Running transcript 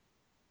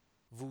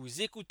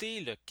Vous écoutez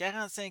le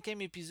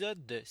 45e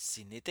épisode de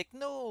Ciné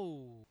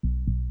Techno.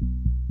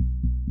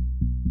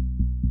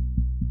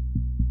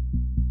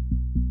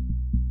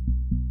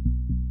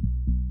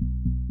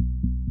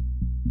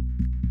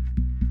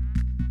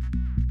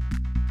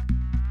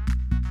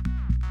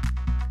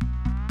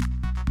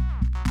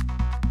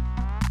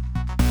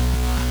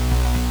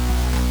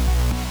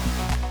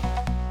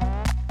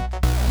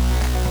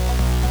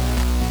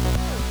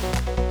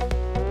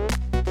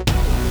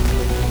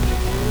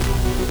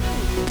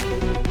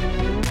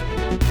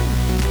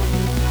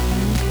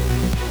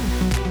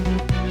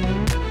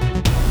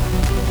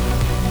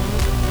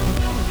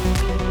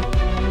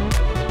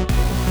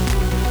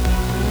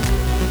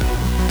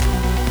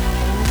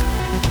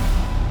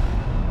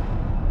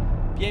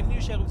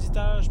 Bienvenue, chers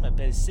auditeurs, je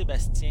m'appelle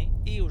Sébastien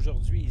et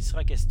aujourd'hui il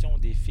sera question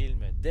des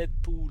films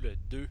Deadpool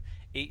 2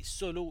 et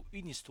Solo,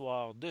 une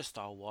histoire de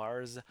Star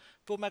Wars.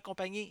 Pour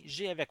m'accompagner,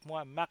 j'ai avec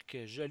moi Marc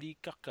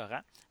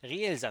Joly-Corcoran,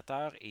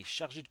 réalisateur et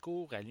chargé de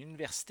cours à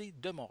l'Université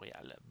de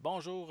Montréal.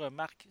 Bonjour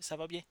Marc, ça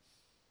va bien?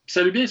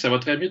 Salut bien, ça va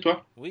très bien,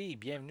 toi? Oui,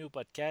 bienvenue au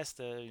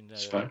podcast,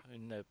 Super.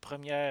 une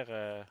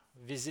première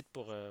visite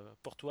pour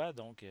toi,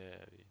 donc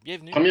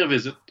bienvenue. Première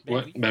visite. Ben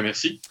Ouais, oui. ben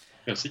merci.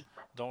 Merci.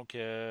 Donc,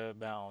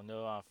 on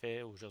a en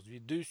fait aujourd'hui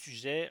deux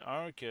sujets.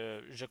 Un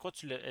que je crois que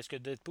tu l'as. Est-ce que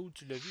Deadpool,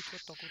 tu l'as vu toi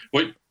de ton côté?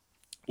 Oui, Tu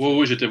oui, l'as oui,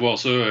 vu? j'étais voir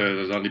ça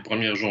dans les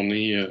premières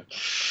journées.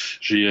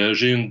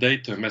 J'ai une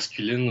date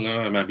masculine,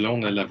 là, ma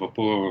blonde, elle, va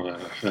pas.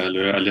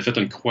 Elle a fait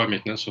une croix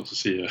maintenant sur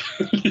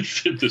les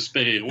films de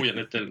super-héros, il y en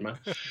a tellement.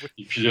 Oui.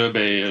 Et puis là,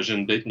 ben, j'ai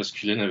une date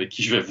masculine avec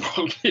qui je vais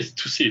voir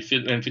tous ces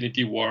films.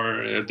 Infinity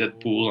War, Oh.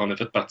 Deadpool en a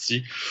fait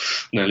partie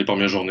dans les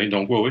premières journées.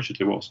 Donc, oui, oui,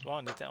 j'étais voir ça.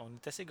 Ouais, on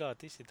est assez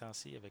gâtés ces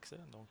temps-ci avec ça.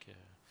 Donc,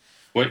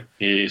 Oui,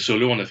 et sur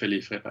l'eau, on a fait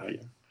les frais par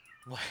ailleurs.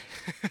 ouais.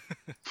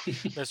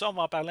 Mais ça, on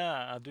va en parler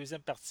en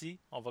deuxième partie.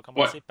 On va Ouais.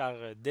 commencer par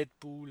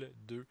Deadpool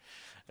 2.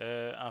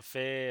 En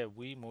fait,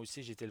 oui, moi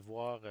aussi, j'ai été le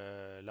voir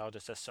lors de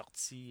sa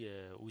sortie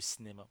au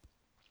cinéma.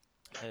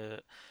 Euh,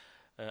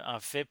 en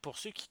fait, pour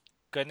ceux qui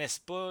connaissent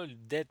pas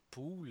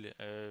Deadpool,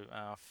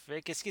 en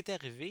fait, qu'est-ce qui est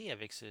arrivé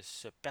avec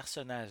ce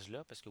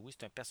personnage-là? Parce que oui,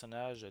 c'est un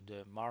personnage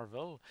de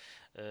Marvel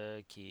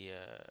qui est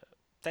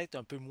peut-être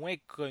un peu moins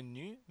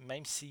connu,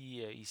 même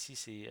si ici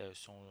c'est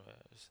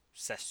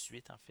sa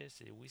suite, en fait.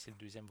 Oui, c'est le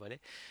deuxième volet.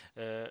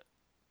 Euh,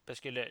 parce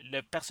que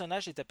le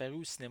personnage est apparu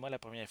au cinéma la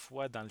première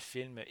fois dans le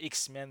film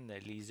X-Men,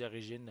 les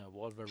origines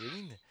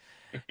Wolverine.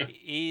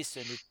 Et ce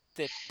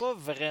n'était pas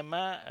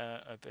vraiment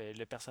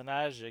le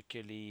personnage que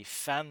les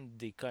fans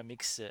des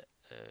comics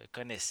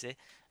connaissaient.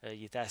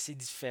 Il était assez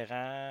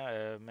différent,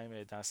 même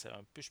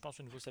un peu, je pense,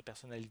 au niveau de sa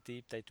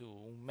personnalité, peut-être,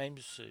 ou même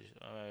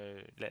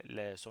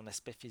son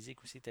aspect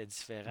physique aussi était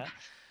différent.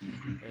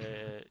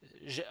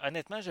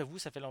 Honnêtement, j'avoue,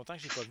 ça fait longtemps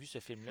que j'ai pas vu ce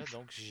film-là,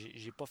 donc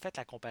j'ai pas fait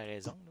la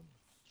comparaison, là.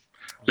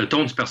 Le ton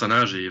Mais du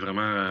personnage est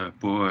vraiment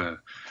pas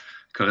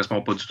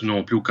correspond pas du tout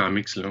non plus aux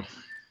comics là.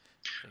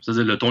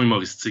 C'est-à-dire le ton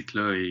humoristique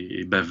là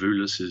est baveux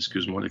là,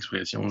 excuse-moi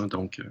l'expression là,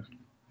 donc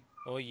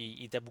oui,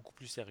 il était beaucoup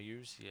plus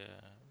sérieux.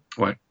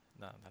 ouais.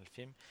 Dans le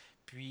film.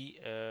 Puis,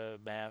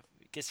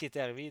 qu'est-ce qui est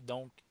arrivé?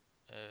 Donc,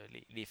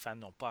 les fans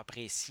n'ont pas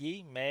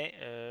apprécié, mais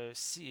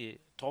si,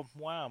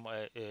 trompe-moi,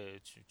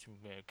 tu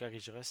me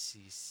corrigeras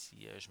si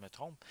je me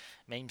trompe,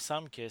 mais il me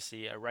semble que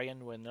c'est Ryan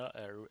Reynolds,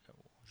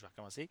 je vais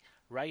recommencer,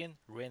 Ryan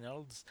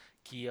Reynolds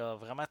qui a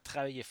vraiment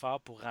travaillé fort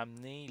pour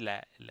ramener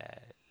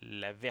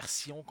la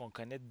version qu'on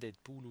connaît de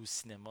Deadpool au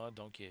cinéma.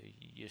 Donc,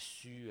 il a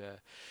su, euh,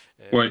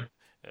 Ouais. comment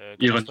je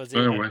peux Ironiquement,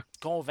 dire, ouais.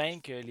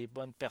 convaincre les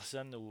bonnes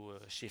personnes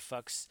chez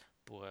Fox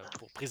pour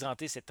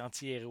présenter cet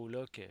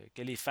anti-héros-là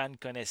que les fans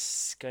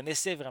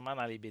connaissaient vraiment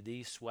dans les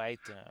BD, soit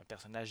être un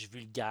personnage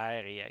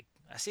vulgaire et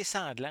assez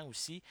sanglant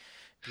aussi,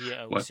 puis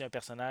Ouais. aussi un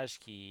personnage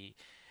euh,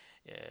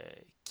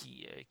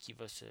 qui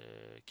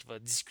va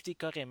discuter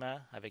carrément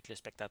avec le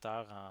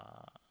spectateur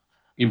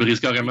Il brise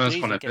il carrément ce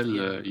brise qu'on le appelle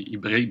quatrième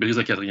mur. il brise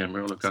le quatrième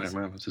mur là, C'est ça.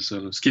 carrément, là, c'est ça.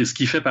 Là. Ce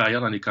qui fait par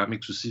ailleurs dans les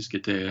comics aussi, ce qui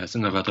était assez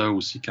novateur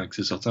aussi quand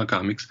c'est sorti en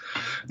comics,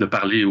 Mhm. de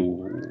parler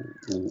au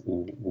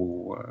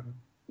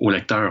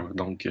lecteur.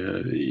 Donc,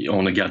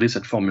 on a gardé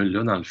cette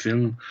formule-là dans le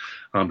film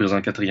en brisant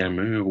le quatrième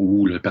mur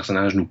où le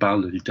personnage nous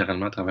parle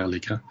littéralement à travers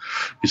l'écran.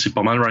 Et c'est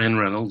pas mal Ryan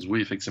Reynolds,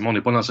 oui, effectivement. On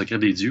n'est pas dans le secret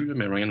des dieux, là,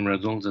 mais Ryan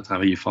Reynolds a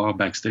travaillé fort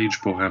backstage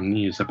pour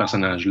ramener ce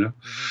personnage-là.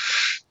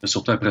 Mhm.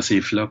 Surtout après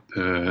ses flops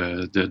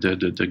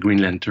de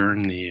Green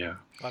Lantern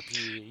Ouais,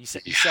 puis il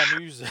et-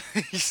 s'amuse,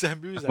 il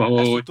s'amuse Ouais, à ouais,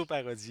 ouais.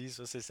 s'auto-parodier,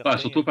 ça c'est Ah, certain.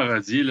 surtout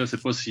paradis, là,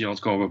 c'est pas si, en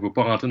tout cas, on va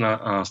pas rentrer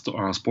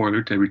en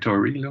spoiler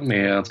territory, là,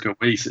 mais en Oh, tout oui.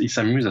 cas, oui, il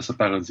s'amuse à se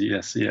parodier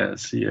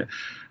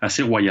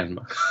assez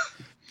royalement.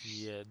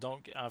 Puis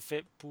donc, en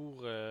fait,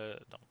 donc,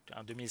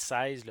 en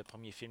 2016, le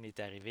premier film est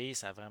arrivé.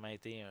 Ça a vraiment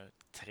été un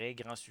très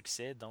grand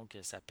succès. Donc,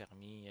 ça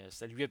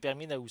lui a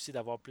permis aussi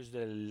d'avoir plus de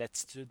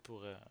latitude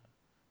pour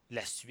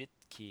la suite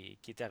qui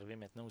est arrivée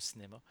maintenant au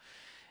cinéma.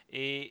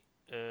 Et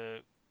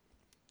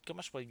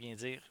comment je pourrais bien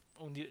dire,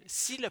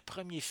 si le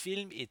premier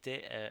film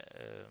était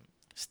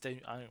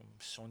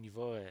si on y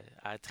va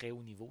à très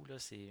haut niveau, là,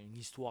 c'est une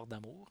histoire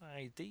d'amour en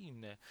réalité,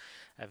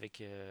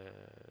 avec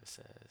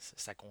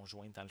sa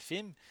conjointe dans le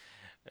film.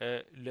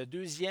 Le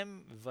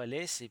deuxième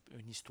volet, c'est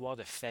une histoire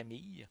de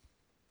famille.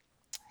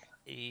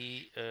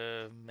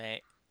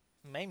 Mais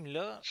même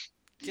là,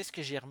 qu'est-ce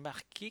que j'ai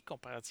remarqué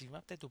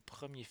comparativement peut-être au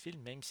premier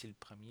film, même si le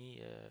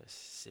premier,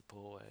 c'est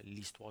pas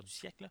l'histoire du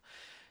siècle, là,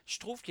 je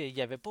trouve qu'il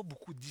n'y avait pas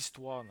beaucoup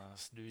d'histoire dans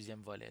ce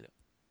deuxième volet-là.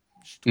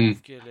 Je trouve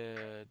Hmm.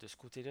 que de ce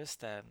côté-là,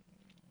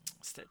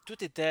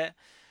 tout était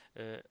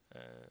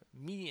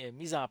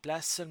mis en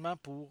place seulement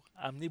pour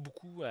amener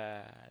beaucoup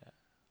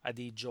à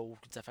des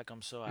jokes, des affaires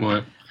comme ça,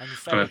 Ouais. à nous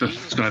Ce qu'on faire appelle, rire.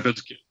 ce qu'on appelle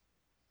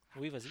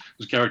Oui, vas-y.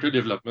 du character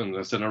development,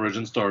 là. C'est une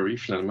origin story,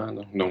 finalement,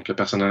 là. Donc, le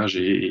personnage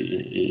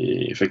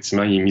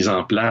effectivement, il est mis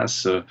en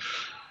place.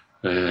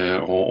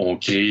 On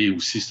crée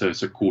aussi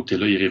ce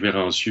côté-là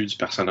irrévérencieux du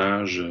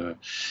personnage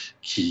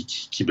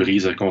qui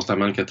brise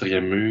constamment le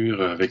quatrième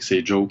mur avec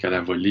ses jokes à la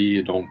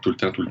volée, donc tout le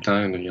temps,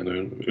 il y en a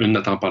une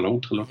n'attend pas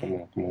l'autre, là,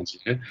 Mhm. comme on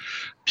dirait.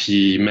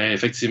 Puis, mais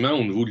effectivement,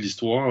 au niveau de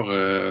l'histoire,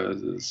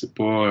 c'est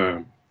pas,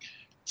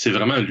 c'est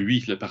vraiment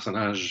lui, le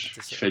personnage,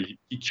 C'est ça.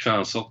 qui fait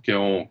en sorte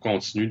qu'on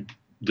continue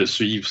de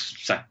suivre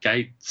sa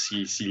quête,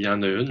 s'il y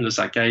en a une. Là,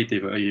 sa quête,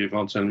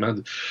 éventuellement,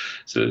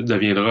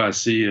 deviendra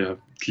assez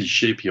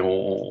cliché, puis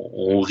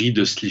on rit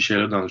de ce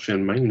cliché-là dans le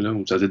film même, là,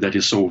 où ça dit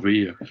d'aller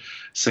sauver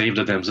Save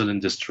the Damsel in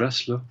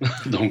Distress. Là.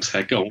 Donc,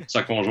 sa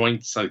conjointe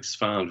qui se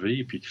fait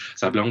enlever, puis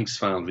sa blonde qui se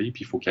fait enlever,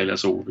 puis il faut qu'elle la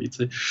sauver.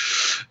 Tu sais.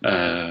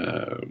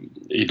 Euh,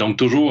 et donc,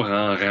 toujours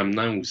en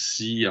ramenant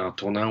aussi, en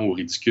tournant au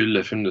ridicule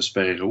le film de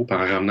super-héros, puis en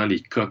ramenant les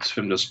codes du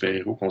film de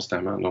super-héros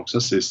constamment. Donc, ça,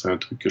 c'est un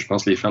truc que je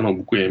pense que les fans ont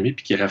beaucoup aimé,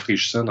 puis qui est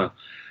rafraîchissant dans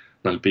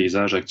le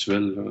paysage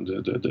actuel là,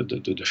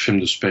 de films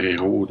de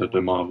super-héros, Ouais, de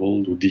ouais.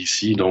 Marvel ou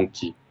DC, donc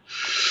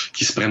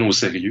qui se prennent au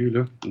sérieux.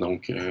 Là.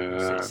 Donc,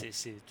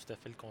 C'est tout à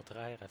fait le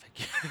contraire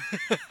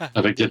avec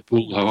avec Deadpool,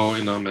 Deadpool. ah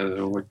ouais, non, mais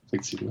ouais,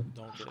 effectivement.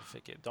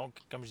 Donc,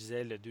 comme je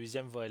disais, le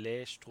deuxième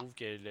volet, je trouve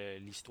que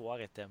l'histoire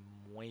était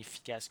moins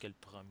efficace que le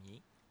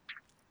premier.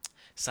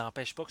 Ça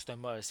n'empêche pas que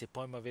c'est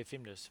pas un mauvais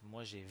film, là.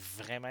 Moi, j'ai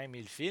vraiment aimé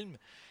le film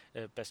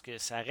parce que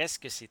ça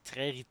reste que c'est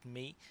très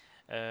rythmé.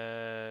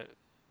 Euh,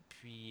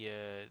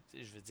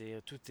 je veux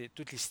dire,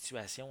 toutes les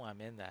situations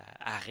amènent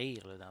à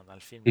rire là, dans le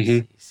film.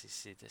 Mhm.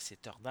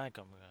 C'est tordant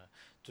comme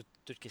tout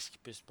ce qui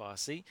peut se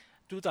passer,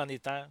 tout en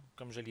étant,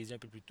 comme je l'ai dit un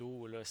peu plus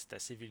tôt, là, c'est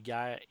assez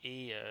vulgaire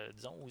et,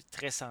 disons,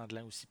 très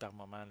sanglant aussi par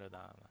moments là,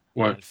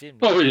 Ouais. dans le film.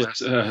 Là. Ah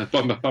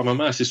oui, par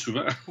moment, assez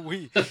souvent.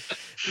 Oui, donc,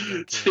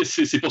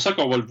 C'est pour ça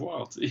qu'on va le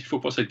voir. Il ne faut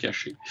pas se le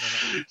cacher.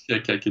 non,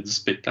 non. Quand il y a du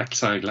spectacle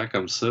sanglant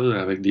comme ça,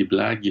 avec des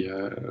blagues,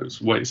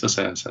 ouais, ça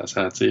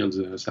attire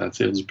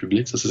du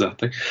public, ça c'est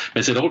certain.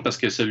 Mais c'est drôle parce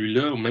que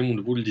celui-là, même au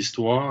niveau de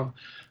l'histoire,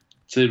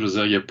 tu sais, je veux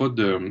dire, il y a pas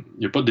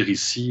de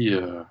récit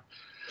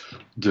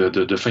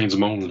de fin du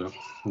monde. Là.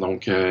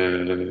 Donc,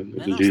 Non,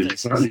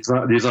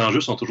 non, les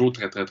enjeux sont toujours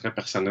très, très, très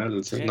personnels.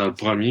 Tu sais. très Dans le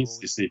personnel. premier,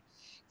 Oui, oui.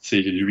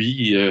 c'est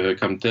lui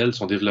comme tel,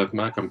 son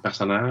développement comme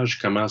personnage,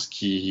 comment est-ce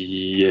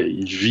qu'il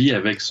il vit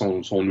avec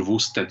son nouveau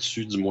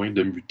statut, du moins,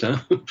 de mutant.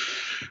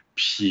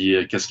 Puis,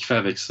 qu'est-ce qu'il fait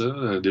avec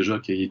ça? Déjà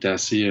qu'il était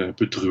assez un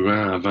peu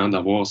truand avant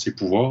d'avoir ses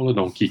pouvoirs, là,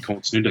 donc il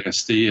continue de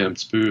rester un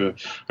petit peu,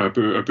 un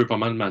peu pas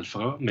mal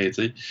malfrat, mais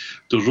tu sais,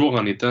 toujours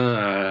en étant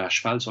à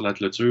cheval sur la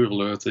clôture,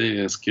 là, tu sais,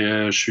 est-ce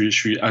que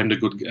am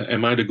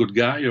I the good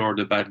guy or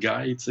the bad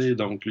guy, tu sais,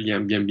 donc lui, il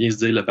aime bien se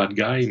dire le bad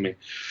guy, mais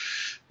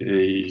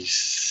et,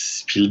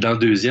 puis dans le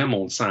deuxième,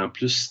 on le sent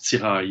plus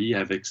tiraillé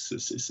avec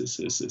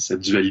cette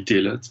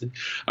dualité-là, tu sais,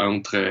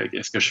 entre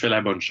est-ce que je fais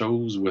la bonne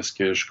chose ou est-ce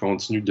que je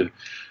continue de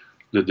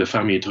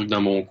faire mes trucs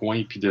dans mon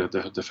coin puis de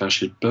faire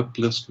chez le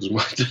peuple, là,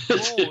 excuse-moi, Oh,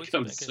 oui,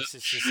 comme ça. c'est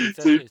Tu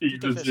sais,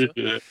 tout à fait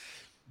ça.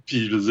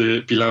 puis, je veux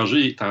dire, puis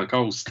l'enjeu est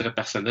encore aussi très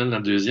personnel dans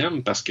le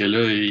deuxième parce que là,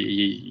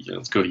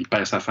 en tout cas, il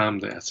perd sa femme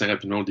assez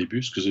rapidement au début.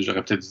 Excusez,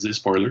 j'aurais peut-être dû dire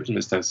spoilers,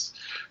 mais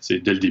c'est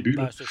dès le début.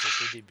 Là. Ben, ça,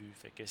 c'est au début.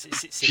 Fait que c'est pas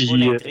Puis,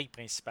 l'intrigue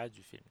principale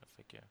du film. Là.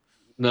 Fait que,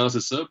 non,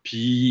 c'est ça.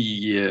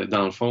 Puis,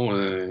 dans le fond,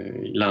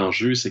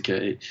 l'enjeu, c'est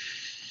que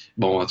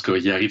bon, en tout cas,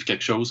 il arrive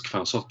quelque chose qui fait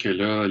en sorte que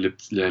là,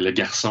 le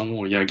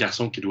garçon, il y a un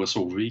garçon qui doit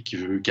sauver, qui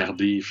veut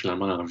garder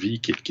finalement en vie,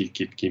 qui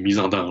est mis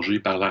en danger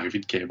par l'arrivée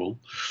de Cable,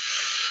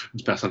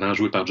 du personnage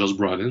joué par Josh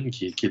Brolin,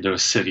 qui est d'un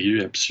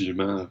sérieux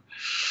absolument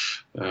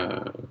euh,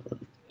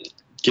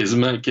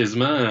 quasiment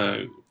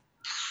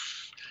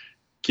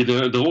qui est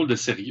d'un drôle de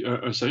sérieux,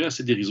 un sérieux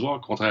assez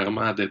dérisoire,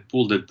 contrairement à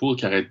Deadpool. Deadpool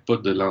qui arrête pas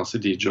de lancer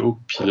des jokes,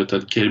 puis là, t'as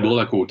Cable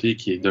à côté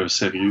qui est d'un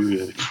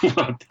sérieux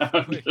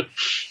épouvantable. oui.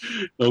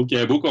 Donc, il y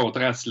a un beau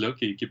contraste là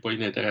qui est pas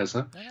inintéressant.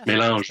 Non, non, Mais c'est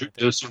l'enjeu de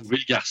intéressant. sauver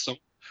le garçon,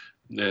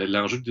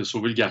 l'enjeu de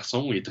sauver le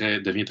garçon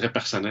devient très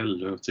personnel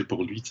là,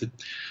 pour lui. T'sais.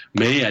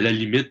 Mais à la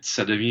limite,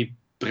 ça devient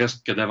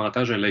presque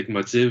davantage un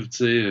leitmotiv, tu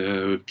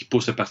sais, qui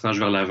pousse le personnage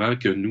vers l'avant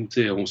que nous,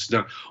 tu sais,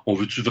 on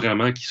veut-tu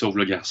vraiment qu'il sauve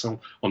le garçon?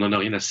 On n'en a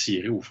rien à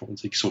cirer, au fond, tu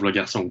sais, qu'il sauve le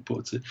garçon ou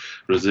pas, tu sais.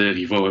 Je veux dire,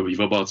 il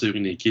va bâtir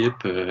une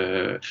équipe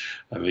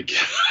avec...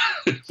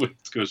 Ouais, en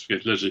tout cas,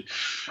 là, j'ai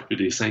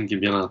des scènes qui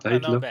me viennent en Non,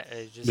 tête, non, là. ben,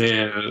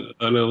 Mais,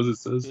 alors, c'est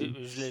ça, je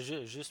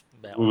voulais juste,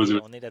 ben, Ouais,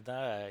 vas-y, on est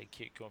là-dedans,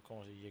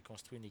 il a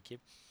construit une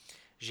équipe.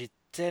 J'ai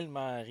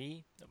tellement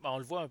ri. Ben, on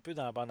le voit un peu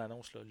dans la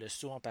bande-annonce, là, le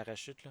saut en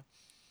parachute, là.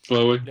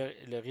 ouais, ouais.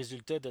 Le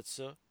résultat de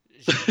ça,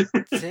 j'ai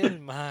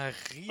tellement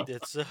ri de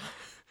ça.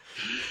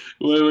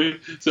 Oui, oui.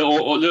 Là,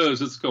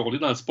 on est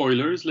dans les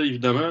spoilers, là,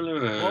 évidemment. Là,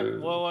 Ouais,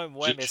 ouais, ouais,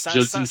 ouais, mais je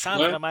le dis une sans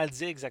fois. vraiment le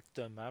dire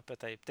exactement,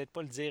 peut-être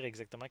pas le dire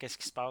exactement qu'est-ce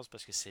qui se passe,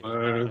 parce que c'est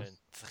vraiment Euh, une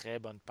très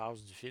bonne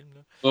passe du film,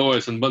 là.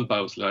 ouais, c'est une bonne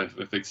passe, là,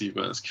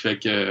 effectivement. Ce qui fait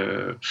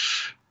que.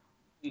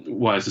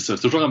 Ouais, c'est ça.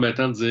 C'est toujours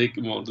embêtant de dire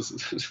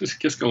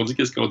qu'est-ce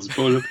qu'on dit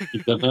pas. Là.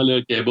 Évidemment,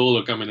 là, Cable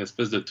a comme une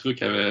espèce de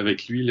truc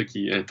avec lui, là,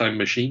 qui est un time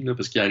machine, là,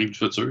 parce qu'il arrive du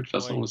futur. De toute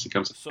façon, Oui, là, c'est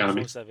comme ça. ça on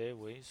le savait,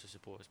 oui, ça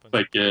c'est pas une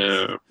Fait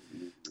que, surprise.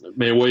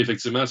 mais ouais,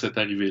 effectivement, cette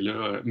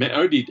arrivée-là. Mais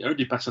un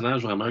des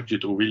personnages vraiment que j'ai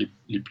trouvé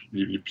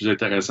les plus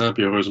intéressants,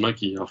 puis heureusement,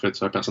 en fait,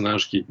 c'est un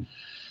personnage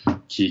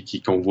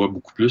qu'on voit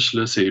beaucoup plus,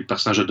 là, c'est le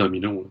personnage de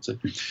Domino. Tu sais,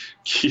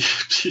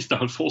 puis,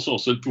 dans le fond, son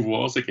seul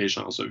pouvoir, c'est qu'elle est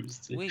chanceuse.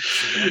 Tu sais. Oui, puis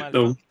c'est vraiment le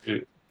fun. Donc,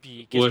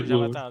 Puis qu'est-ce ouais, que ouais,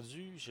 j'avais ouais.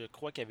 entendu? Je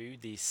crois qu'il y avait eu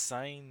des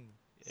scènes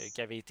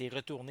qui avaient été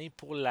retournées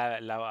pour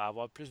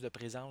avoir plus de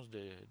présence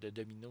de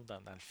Domino dans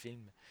le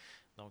film.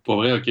 Donc, Pas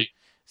vrai, ok.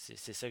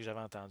 c'est ça que j'avais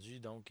entendu.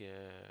 Donc,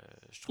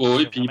 je trouvais Ouais,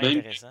 ouais, ça puis vraiment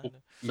intéressant, là.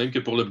 même que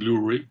pour le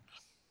Blu-ray,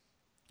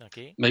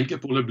 OK? même que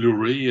pour le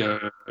Blu-ray,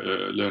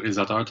 le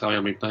réalisateur travaille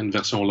en même temps une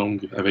version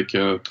longue avec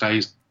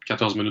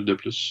 13-14 minutes de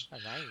plus, Ah,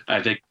 nice.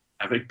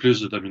 avec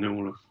plus de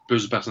Domino, là,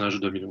 plus du personnage de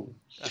Domino.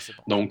 Ah, c'est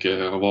bon, ça. Donc,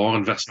 on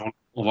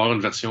va avoir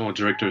une version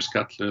Director's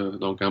Cut, là,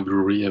 donc en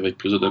Blu-ray avec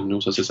plus de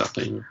Domino, ça c'est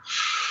certain. Là.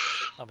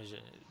 Ah, mais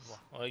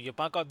bon, il n'y a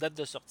pas encore de date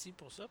de sortie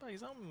pour ça, par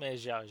exemple, mais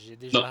j'ai Non,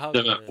 déjà hâte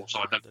évidemment, on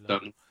s'en va de de l'avoir.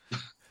 Domino.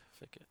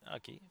 Fait que,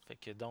 OK. Fait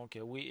que donc,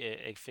 oui,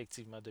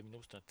 effectivement,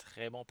 Domino, c'est un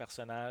très bon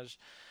personnage.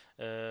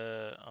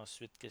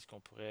 Ensuite, qu'est-ce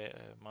qu'on pourrait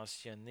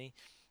mentionner?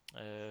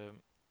 Euh,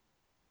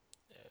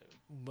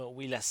 Bon,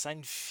 oui, la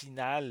scène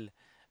finale,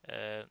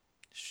 euh,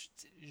 je,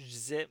 je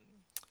disais,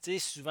 tu sais,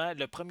 souvent,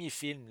 le premier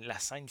film, la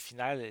scène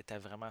finale était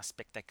vraiment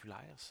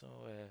spectaculaire, ça.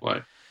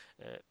 Ouais,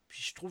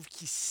 Puis je trouve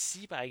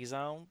qu'ici, par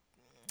exemple,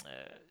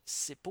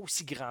 c'est pas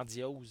aussi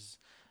grandiose.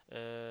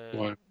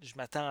 ouais, Je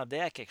m'attendais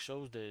à quelque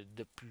chose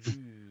de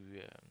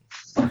plus,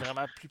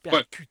 vraiment plus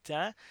ouais,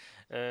 percutant.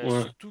 ouais.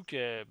 Surtout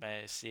que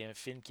ben, c'est un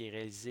film qui est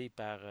réalisé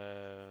par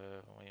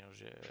voyons,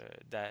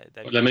 La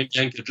David. même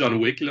gang que John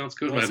Wick, là, en tout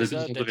cas, je me Oui, c'est rappelle plus du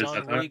ça, nom du de John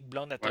réalisateur. Wick,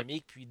 Blonde Ouais,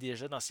 Atomique, puis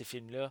déjà dans ces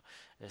films-là,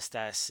 c'était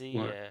assez,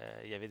 ouais,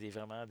 il y avait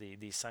vraiment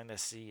des scènes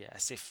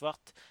assez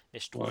fortes, mais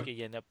je trouve ouais. qu'il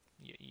y en a,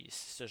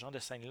 ce genre de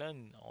scènes-là,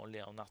 on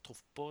n'en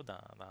retrouve pas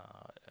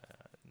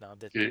dans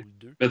Ok. Deadpool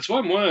 2. Ben, tu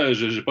vois, moi,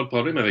 j'ai pas de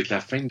problème avec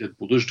la fin de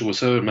Deadpool 2. Je trouve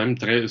ça même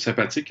très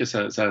sympathique que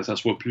ça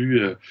soit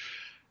plus.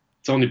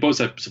 Tu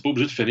sais, c'est pas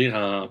obligé de finir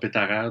en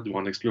pétarade ou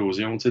en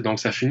explosion. Tu sais, donc,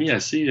 ça finit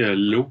assez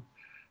low.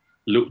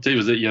 Tu sais, je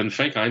veux dire, il y a une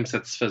fin quand même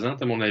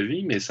satisfaisante, à mon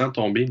avis, mais sans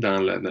tomber dans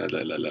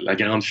la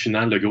grande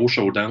finale, le gros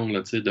showdown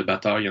là, tu sais, de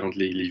bataille entre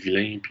les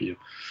vilains. Puis,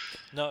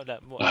 Non,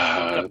 on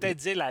pourrait euh, peut-être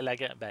dire,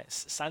 ben,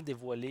 sans le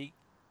dévoiler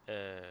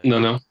non,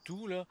 non.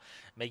 tout, là,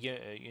 mais il y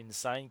a une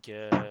scène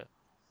que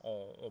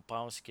on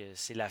pense que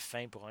c'est la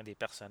fin pour un des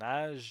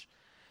personnages.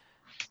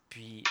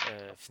 Puis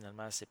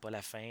finalement, c'est pas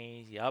la fin.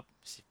 Et hop,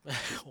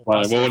 on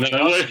Ouais, pense à la bon, fin.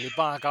 non, Hop, ouais. ça l'est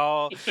pas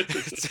encore. Tu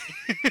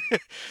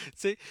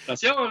sais,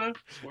 Attention, hein?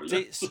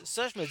 Spoiler.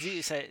 ça, je me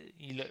dis,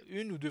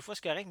 une ou deux fois,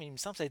 c'est correct, mais il me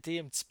semble que ça a été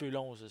un petit peu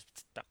long, cette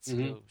petite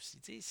partie-là Mhm. aussi.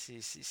 Tu sais,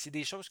 c'est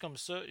des choses comme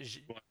ça.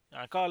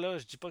 Encore là,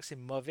 je dis pas que c'est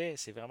mauvais.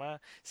 C'est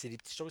des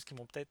petites choses qui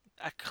m'ont peut-être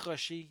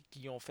accroché,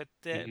 qui ont fait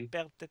Mhm.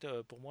 perdre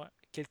peut-être pour moi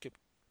quelques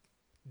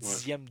Ouais.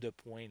 dixièmes de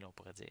points, là, on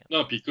pourrait dire.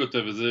 Non, puis écoute,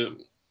 ça veut dire,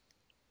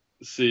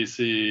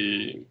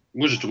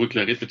 moi, j'ai trouvé que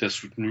le rythme était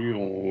soutenu.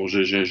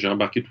 J'ai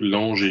embarqué tout le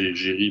long, j'ai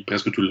ri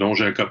presque tout le long.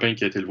 J'ai un copain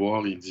qui a été le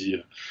voir, il me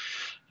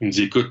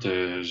dit, écoute,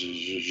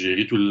 j'ai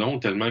ri tout le long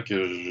tellement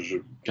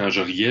que quand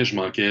je riais, je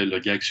manquais le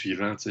gag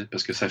suivant, tu sais,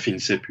 parce que ça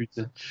finissait plus,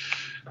 tu sais.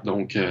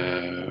 Donc,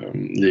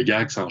 les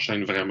gags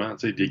s'enchaînent vraiment,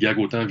 tu sais, des gags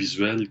autant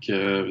visuels que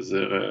je veux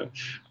dire,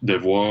 de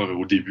voir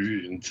au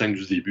début, une scène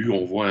du début,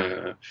 on voit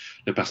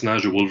le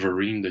personnage de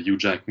Wolverine, de Hugh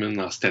Jackman,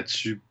 en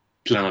statue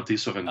planté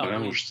sur une Ah oui,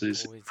 branche, tu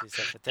sais. oui, tu sais,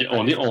 ça fait Puis tellement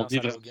on référence est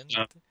à vraiment Logan.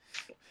 dans,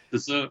 c'est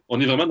ça, on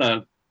est vraiment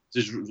dans,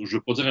 tu sais, je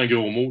veux pas dire un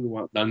gros mot,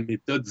 là, dans le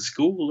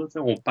méta-discours, là, tu sais,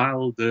 on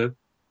parle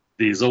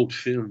des autres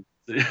films.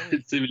 Ah Tu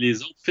oui. sais,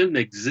 les autres films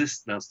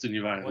existent dans cet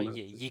Ouais, univers-là.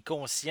 il est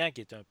conscient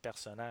qu'il est un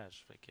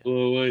personnage. Fait que,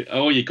 Ouais, ouais.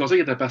 Ah ouais, il est conscient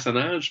qu'il est un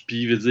personnage,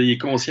 puis il veut dire, il est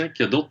conscient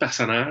qu'il y a d'autres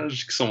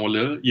personnages qui sont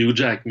là. Hugh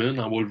Jackman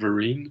en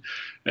Wolverine,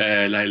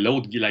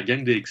 la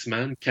gang des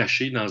X-Men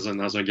cachée dans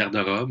un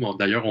garde-robe.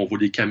 D'ailleurs, on voit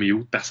des caméos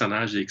de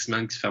personnages des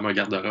X-Men qui se ferment un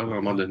garde-robe à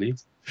un moment donné.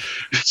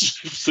 Tu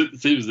sais,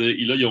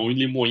 là, ils ont eu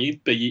les moyens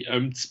de payer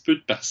un petit peu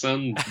de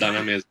personnes dans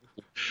la maison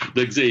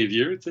de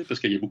Xavier, tu sais, parce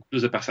qu'il y a beaucoup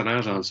plus de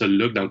personnages dans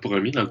celui-là que dans le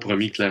premier. Dans le Oui,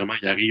 premier, c'est ça. clairement,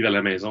 il arrive à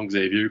la maison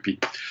Xavier, puis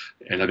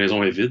la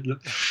maison est vide. Là.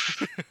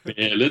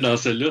 Mais là, dans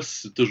celle-là,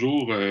 c'est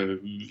toujours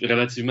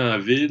relativement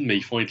vide, mais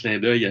ils font un clin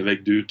d'œil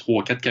avec 2,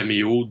 3, 4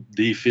 caméos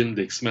des films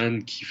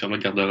d'X-Men qui ferment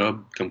le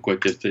garde-robe, comme quoi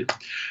que c'était.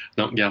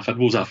 Donc, bien, faites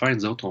vos affaires,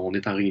 nous autres, on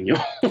est en réunion.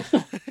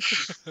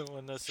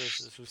 Ouais, non, ça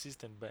aussi,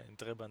 c'était une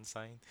très bonne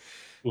scène.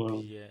 Ouais.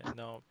 Puis,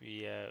 non,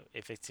 puis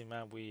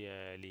effectivement, oui,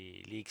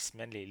 les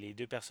X-Men, les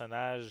deux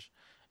personnages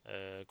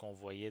qu'on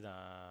voyait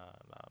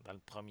dans le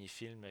premier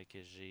film que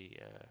j'ai.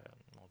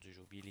 Mon Dieu,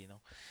 j'ai oublié les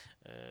noms.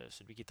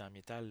 Celui qui est en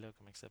métal, là,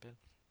 comment il s'appelle?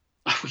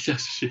 Ah oui,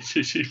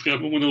 j'ai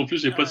vraiment, moi non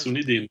plus, j'ai pas Ah, j'ai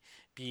souvenir des. oublié.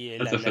 Puis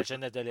Ah, ça la fait.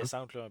 jeune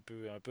adolescente, là, un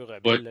peu Ouais,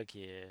 rebelle, là,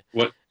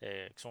 ouais.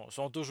 qui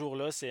sont toujours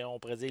là. On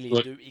pourrait dire, les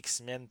Ouais, deux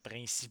X-Men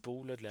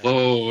principaux là, de ouais, la.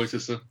 ouais, ouais, c'est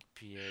ça.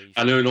 Puis ils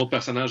Elle a font. un autre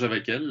personnage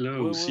avec elle, là, Oui,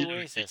 oui, aussi, là,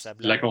 oui, c'est sa qui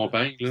blonde, là.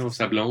 l'accompagne, C'est là, sa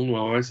ça. blonde,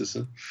 ouais, ouais, c'est ça.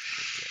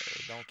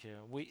 Donc,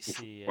 oui,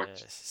 Ouais.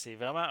 c'est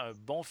vraiment un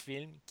bon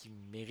film qui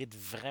mérite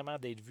vraiment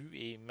d'être vu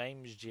et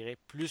même, je dirais,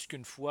 plus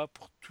qu'une fois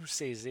pour tout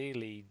saisir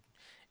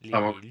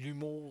Ah ouais.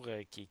 l'humour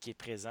qui est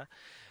présent.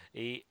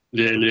 Et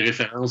Les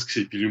références,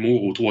 puis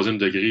l'humour au troisième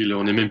degré, là.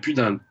 On n'est même plus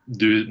dans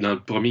le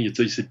premier,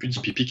 tu sais, c'est plus du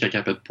pipi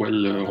caca pet de poil,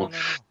 là. non, non, non, non.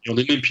 On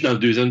n'est même plus dans le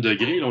deuxième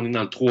degré, là. On est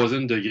dans le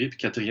troisième degré, puis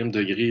quatrième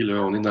degré,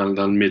 là. On est dans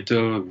le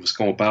méta, où ce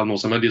qu'on parle non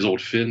seulement des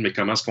autres films, mais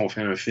comment est-ce qu'on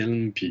fait un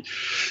film, puis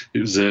je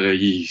veux dire,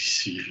 il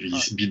Ah,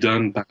 se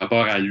bidonne par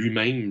rapport à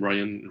lui-même,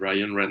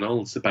 Ryan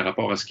Reynolds, c'est par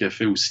rapport à ce qu'il a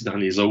fait aussi dans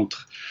les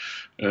autres.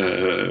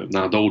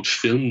 Dans d'autres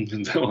films,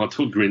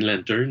 entre autres Green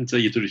Lantern, tu sais,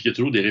 il y a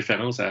toujours des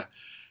références à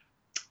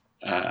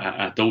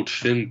d'autres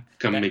films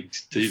comme ben,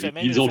 il fait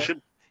même les autres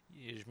films.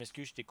 Je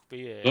m'excuse, je t'ai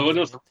coupé Ah ouais, 10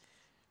 non, minutes.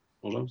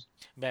 bonjour.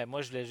 Ben,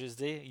 moi, je voulais juste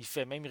dire, il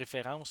fait même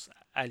référence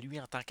à lui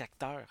en tant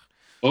qu'acteur.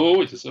 Oh,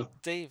 oui, c'est ça.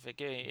 Tu sais, fait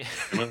que,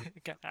 Ouais.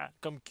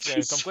 comme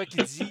quoi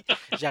qu'il dit,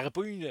 j'aurais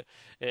pas eu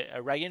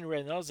Ryan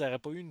Reynolds n'aurait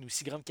pas eu une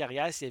aussi grande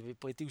carrière s'il n'avait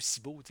pas été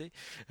aussi beau, tu sais.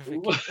 Fait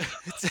que,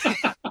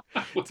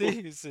 Ouais.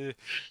 tu sais,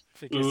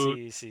 fait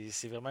que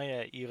c'est vraiment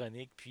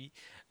ironique. Puis,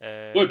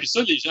 Ouais, puis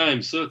ça, les gens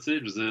aiment ça, tu sais.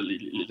 Je veux dire,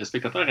 les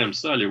spectateurs aiment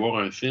ça, aller voir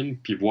un film,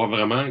 puis voir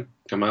vraiment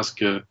comment est-ce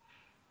que.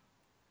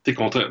 Tu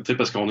sais,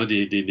 parce qu'on a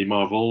des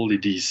Marvel, des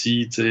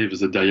DC, tu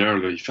sais. D'ailleurs,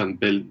 là, il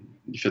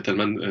fait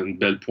tellement une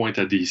belle pointe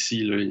à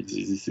DC, là.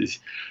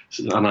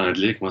 C'est en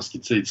anglais, comment est-ce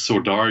qu'il dit? It's so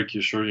dark,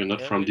 you're sure you're not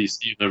from oui,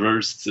 DC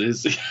Universe, tu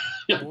sais.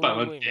 Il oui,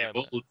 parlant de oui, Cable,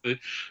 tu sais.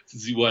 Tu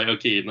dis, ouais,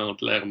 ok, non,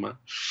 clairement.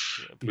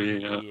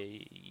 puis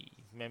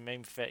Mais,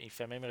 il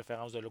fait même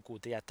référence de l'autre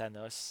côté à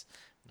Thanos.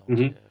 Donc,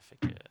 mhm. fait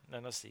que,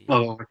 non, non,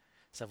 Ah, ouais.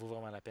 ça vaut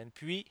vraiment la peine.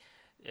 Puis,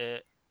 euh,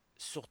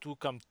 surtout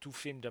comme tout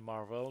film de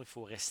Marvel, il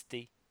faut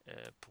rester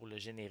pour le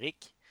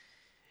générique.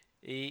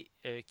 Et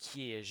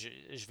qui est,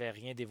 je vais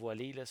rien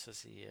dévoiler là, ça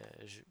c'est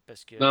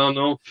Non,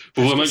 non, faut parce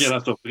que vraiment qu'il y ait la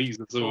surprise,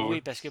 c'est ça, oh ouais.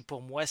 oui, parce que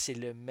pour moi c'est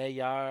le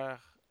meilleur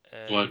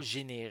Ouais,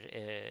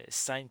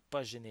 scène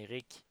pas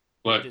générique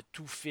ouais. de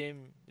tout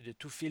film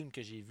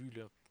que j'ai vu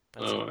là,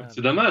 Ah ouais. pratiquement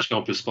C'est là. dommage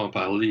qu'on puisse pas en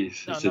parler.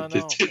 Non, non, C'était non,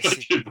 mais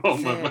c'est un bon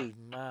moment.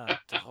 tellement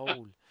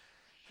drôle.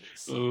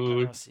 Non,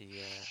 Ouais. non, Puis,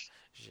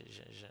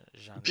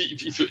 j'en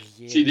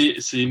riais.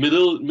 c'est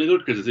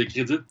middle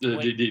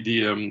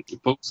crédit, Oui,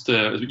 posts.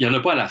 Il n'y en a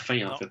pas à la fin,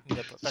 en non, fait. il n'y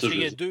en a pas. C'est Parce ça, qu'il je y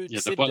veux a dire. deux Il n'y en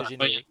a types pas à de la fin.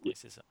 génériques. Oui,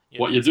 c'est ça. Il y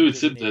a Ouais, il y deux a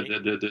types deux de types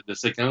génériques. de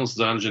séquences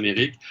dans le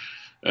générique,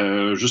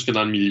 jusque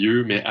dans le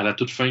milieu, mais à la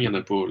toute fin, il n'y en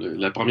a pas. Non.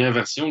 La première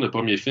version, le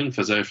premier film,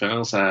 faisait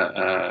référence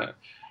à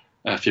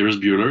Ferris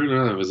Bueller,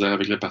 là,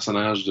 avec le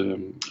personnage de.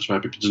 Je me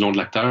rappelle plus du nom de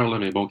l'acteur, là,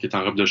 mais bon, qui est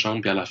en robe de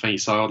chambre, puis à la fin, il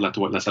sort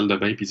de la salle de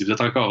bain, puis il dit: Vous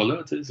êtes encore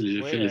là, tu sais, Oui,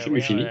 le film est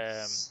voyons, fini.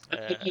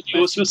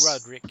 Matthew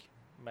Broderick.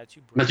 Matthew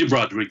Matthew Broderick,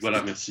 Broderick, c'est voilà,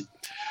 ça. merci.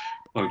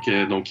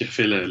 Donc, il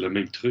refait le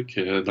même truc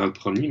dans le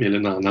premier, mais là,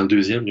 dans le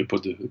deuxième, il n'y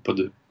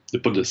a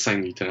pas de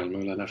scène, littéralement,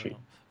 là, à la Non, fin. non.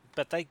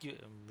 Peut-être que,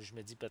 je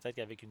me dis peut-être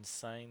qu'avec une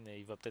scène,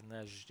 il va peut-être en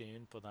ajouter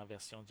une pour dans la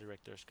version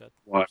Director Scott.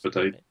 On Ouais, ne sait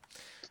peut-être. jamais.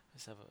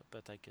 Ça va,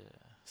 peut-être que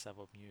ça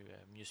va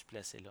mieux se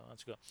placer là. En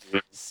tout cas,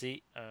 Ouais.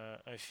 c'est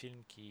un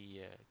film qui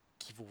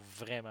vaut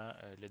vraiment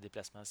le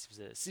déplacement.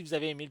 Si vous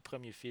avez aimé le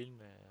premier film,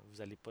 vous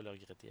n'allez pas le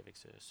regretter avec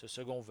ce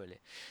second volet.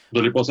 Vous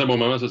allez Donc, passer un bon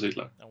moment, ça, c'est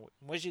clair. oui.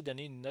 Moi, j'ai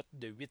donné une note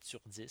de 8 sur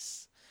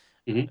 10.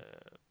 Mhm.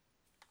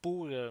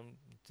 Euh,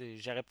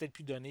 j'aurais peut-être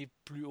pu donner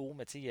plus haut,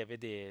 mais tu sais, il y avait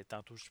des.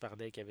 Tantôt, je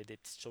parlais qu'il y avait des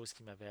petites choses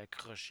qui m'avaient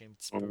accroché un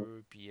petit Ouais,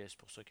 peu, puis c'est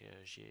pour ça que ouais,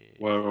 j'ai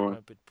ouais. enlevé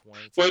un peu de points,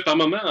 tu sais. Ouais, par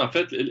moment, en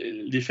fait,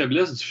 les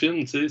faiblesses du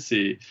film, tu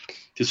sais,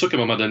 c'est sûr qu'à un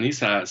moment donné,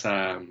 ça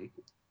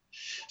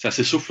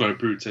s'essouffle un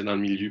peu, tu sais, dans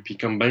le milieu. Puis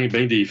comme ben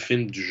des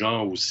films du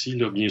genre aussi,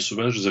 là, bien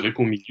souvent, je dirais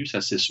qu'au milieu,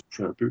 ça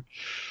s'essouffle un peu.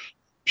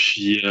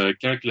 Puis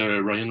quand que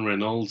le Ryan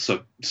Reynolds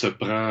se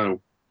prend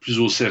plus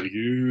au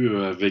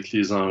sérieux, avec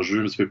les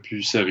enjeux un petit peu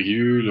plus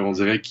sérieux, là, on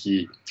dirait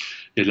qu'il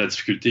y a de la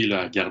difficulté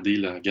là, à garder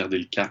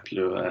le cap,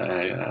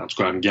 là, en tout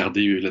cas à me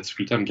garder, la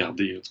difficulté à me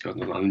garder, en tout cas,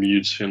 dans le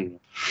milieu du film. Là.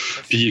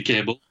 Parce- Puis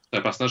Cable, c'est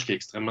un personnage qui est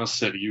extrêmement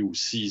sérieux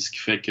aussi, ce qui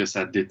fait que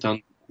ça détonne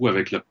beaucoup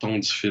avec le ton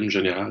du film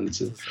général. Tu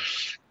sais. C'est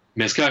ça.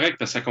 Mais c'est correct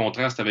parce que ça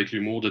contraste avec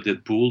l'humour de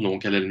Deadpool,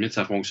 donc à la limite,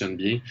 ça fonctionne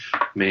bien.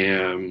 Mais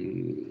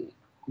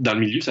dans le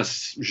milieu,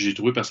 j'ai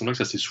trouvé personnellement que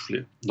ça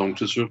s'essoufflait. Donc,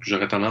 c'est sûr que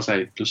j'aurais tendance à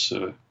être plus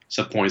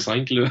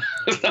 7,5 là,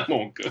 OK. dans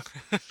mon cas.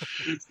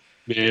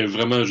 Mais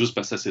vraiment juste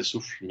parce que ça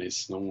s'essouffle. Mais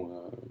sinon,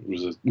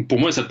 pour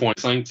moi,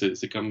 7,5,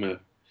 c'est comme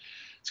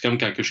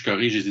quand que je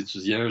corrige les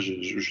étudiants,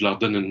 je leur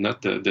donne une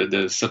note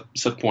de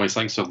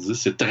 7,5 sur 10.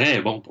 C'est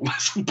très bon pour moi,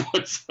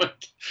 7,5.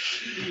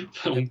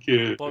 Mais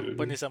Donc,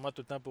 pas nécessairement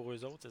tout le temps pour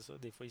eux autres, c'est ça?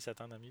 Des fois, ils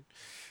s'attendent à mieux.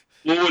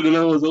 ouais, non,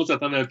 non, aux autres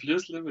s'attendent à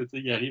plus, là, mais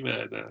tu sais,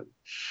 ils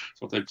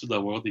sont habitués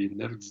d'avoir des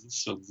 9, 10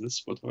 sur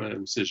 10, pas trop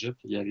au cégep,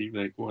 ils arrivent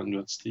à quoi à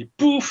l'université,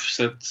 pouf,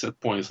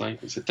 7,5.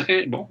 C'est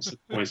très bon,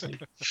 7,5.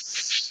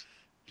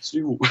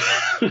 Suivez-vous.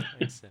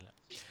 Excellent.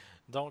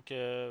 Donc,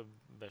 ben,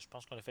 je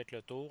pense qu'on a fait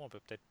le tour. On peut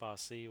peut-être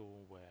passer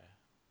au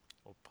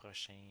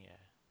prochain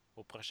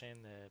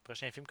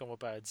film qu'on va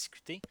pas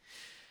discuter,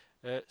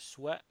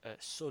 soit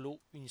Solo,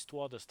 une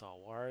histoire de Star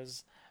Wars.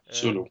 Euh,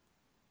 Solo.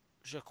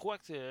 je crois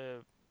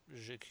que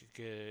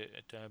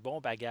tu as un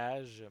bon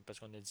bagage, parce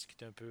qu'on a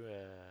discuté un peu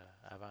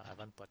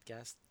avant le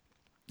podcast,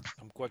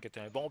 comme quoi que tu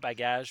as un bon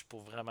bagage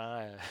pour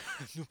vraiment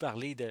nous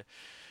parler de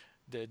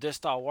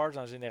Star Wars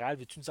en général.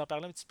 Veux-tu nous en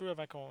parler un petit peu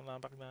avant qu'on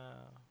embarque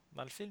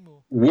dans le film?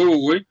 Ou? Oui, oui,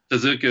 oui.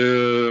 C'est-à-dire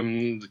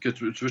que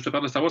tu veux que je te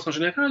parle de Star Wars en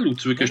général ou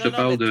tu veux que Non, je te non,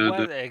 non, mais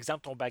parle toi,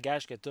 exemple, ton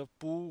bagage que tu as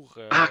pour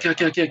Ah, ok,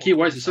 ok, ok, ok, ouais,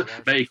 autour de c'est ça. Star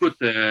Wars. Ben écoute,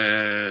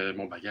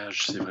 mon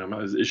bagage, c'est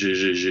vraiment. Ce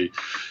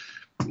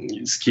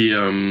qui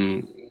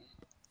est.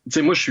 Tu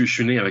sais, moi, je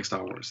suis né avec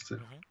Star Wars. Tu sais.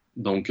 Mhm.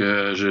 Donc,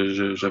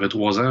 j'avais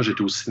 3 ans,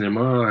 j'étais au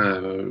cinéma,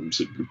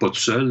 pas tout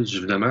seul,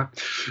 évidemment,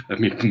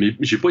 mais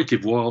j'ai pas été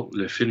voir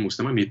le film au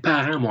cinéma. Mes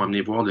parents m'ont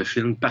amené voir le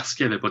film parce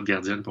qu'il n'y avait pas de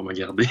gardienne pour me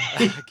garder.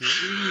 Ah, ok.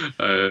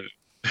 Euh,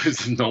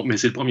 non, mais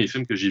c'est le premier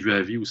film que j'ai vu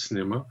à vie au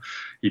cinéma.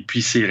 Et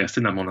puis, c'est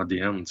resté dans mon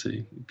ADN, tu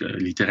sais,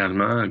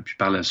 littéralement. Et puis,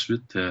 par la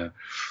suite,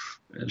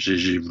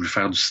 j'ai voulu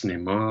faire du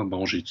cinéma.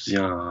 Bon, j'ai étudié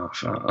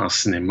en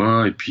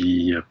cinéma. Et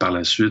puis, par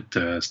la suite,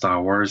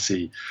 Star Wars,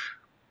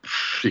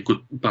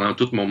 écoute, pendant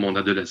toute mon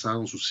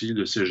adolescence aussi,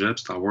 le cégep,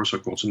 Star Wars a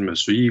continué de me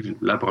suivre.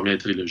 La première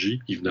trilogie,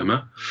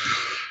 évidemment.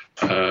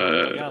 Ouais. Pas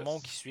Euh, grand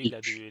monde qui suit et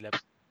puis,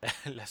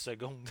 la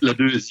seconde. la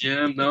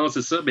deuxième, non,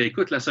 c'est ça. Ben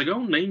écoute, la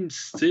seconde, même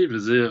si, tu sais, je veux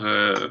dire,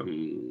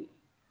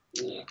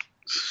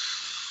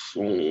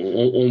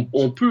 on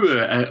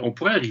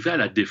pourrait arriver à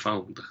la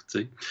défendre, tu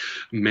sais.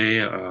 Mais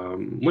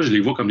moi, je les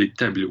vois comme des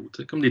tableaux,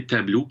 tu sais, comme des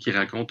tableaux qui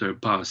racontent un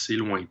passé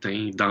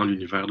lointain dans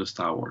l'univers de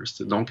Star Wars. Tu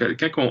sais. Donc,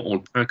 quand on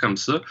le prend comme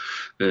ça,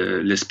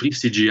 l'esprit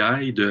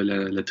CGI de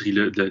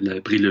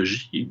la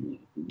prélogie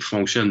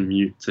fonctionne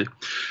mieux. Tu sais.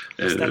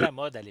 Mais c'était à Euh, la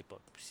mode à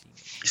l'époque aussi.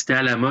 C'était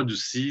à la mode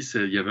aussi.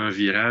 Il y avait un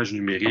virage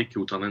numérique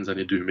au tournant des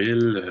années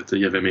 2000. Il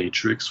y avait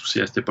Matrix aussi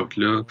à cette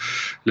époque-là. Mhm.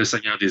 Le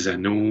Seigneur des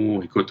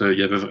Anneaux. Écoute, il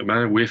y avait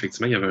vraiment, oui,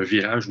 effectivement, il y avait un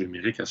virage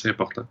numérique assez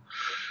important.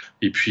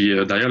 Et puis,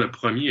 d'ailleurs, le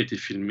premier a été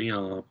filmé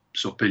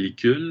sur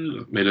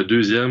pellicule, mais le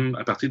deuxième,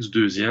 à partir du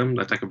deuxième,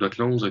 Attack of the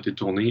Clones a été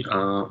tourné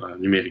en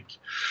numérique.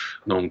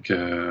 Donc, et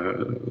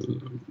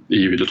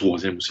le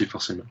troisième aussi,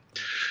 forcément.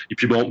 Et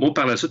puis, bon,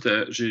 par la suite,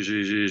 bon,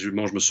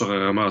 je me suis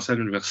ramassé à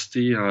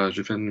l'université,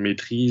 j'ai fait une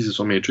maîtrise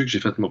sur Matrix, puis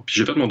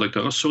j'ai fait mon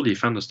doctorat sur les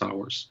fans de Star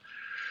Wars.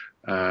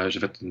 J'ai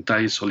fait une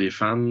thèse sur les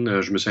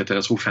fans. Je me suis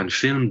intéressé aux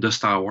fan-films de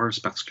Star Wars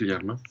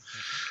particulièrement.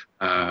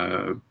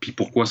 Puis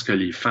pourquoi est-ce que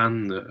les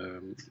fans...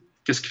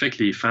 qu'est-ce qui fait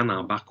que les fans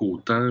embarquent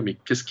autant, mais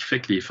qu'est-ce qui fait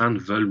que les fans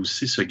veulent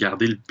aussi se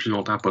garder le plus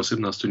longtemps possible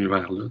dans cet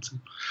univers-là?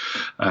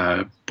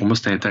 Pour moi,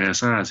 c'était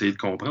intéressant à essayer de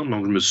comprendre.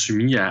 Donc, je me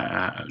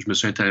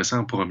suis intéressé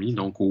en premier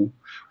donc aux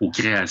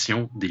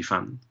créations des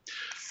fans.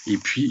 Et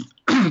puis,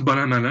 bon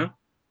an, mal an,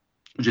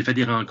 j'ai fait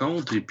des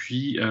rencontres et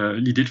puis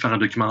l'idée de faire un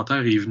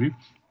documentaire est venue.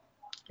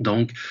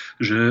 Donc,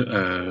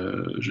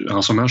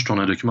 en ce moment, je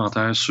tourne un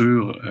documentaire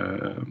sur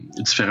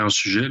différents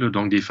sujets, là,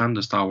 donc des fans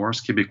de Star Wars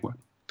québécois.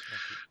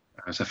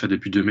 OK. Ça fait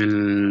depuis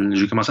 2000.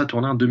 J'ai commencé à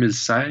tourner en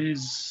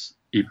 2016.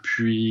 Et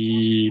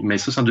puis, mais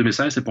ça, c'est en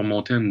 2016, c'est pour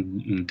monter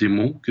une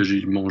démo que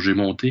j'ai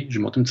montée. J'ai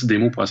monté une petite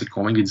démo pour essayer de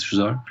convaincre les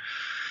diffuseurs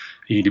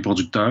et les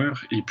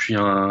producteurs. Et puis,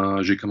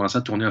 j'ai commencé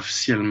à tourner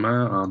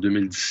officiellement en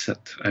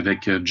 2017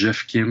 avec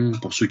Jeff Kim,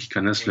 pour ceux qui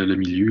connaissent Oui. le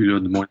milieu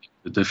là,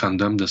 de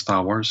fandom de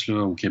Star Wars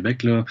là, au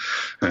Québec. Là.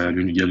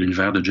 Il y a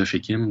l'univers de Jeff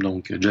et Kim.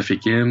 Donc, Jeff et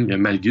Kim. Il y a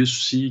Malgus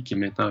aussi, qui est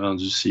maintenant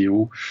rendu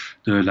CEO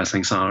de la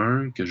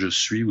 501, que je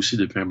suis aussi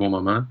depuis un bon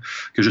moment,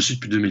 que je suis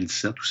depuis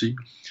 2017 aussi.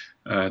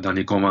 Dans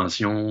les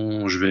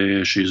conventions, je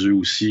vais chez eux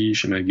aussi,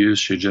 chez Malgus,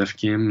 chez Jeff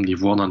Kim, les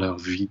voir dans leur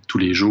vie tous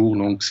les jours.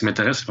 Donc, ce qui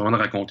m'intéresse, c'est vraiment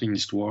de raconter une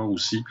histoire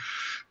aussi.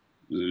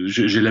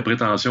 J'ai la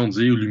prétention de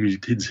dire, ou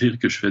l'humilité de dire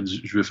que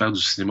je vais faire du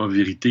cinéma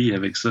vérité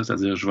avec ça,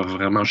 c'est-à-dire je vais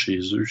vraiment chez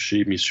eux,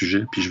 chez mes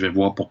sujets, puis je vais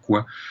voir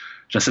pourquoi.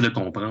 J'essaie de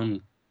comprendre,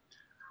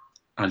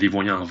 en les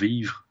voyant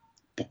vivre,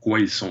 pourquoi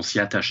ils sont si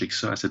attachés que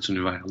ça à cet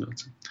univers-là.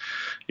 T'sais.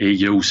 Et il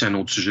y a aussi un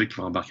autre sujet qui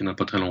va embarquer dans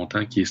pas très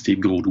longtemps, qui est Steve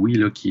Groslouis,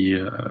 là, qui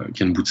a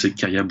une boutique,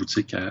 Kaya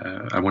Boutique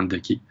à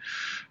Wendake,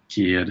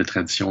 qui est de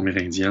tradition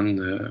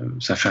amérindienne.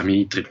 Sa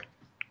famille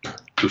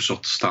tout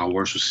sur Star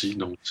Wars aussi.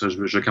 Donc, ça, je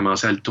vais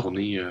commencer à le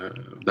tourner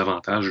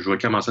davantage. Je vais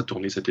commencer à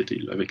tourner cet été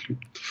là, avec lui.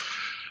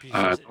 Puis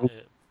Donc,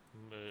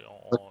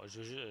 je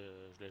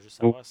voulais juste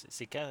savoir,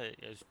 c'est quand.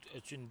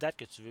 As-tu une date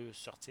que tu veux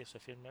sortir ce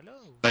film-là?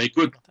 Ben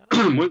écoute,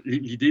 moi,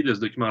 l'idée de ce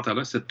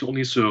documentaire-là, c'est de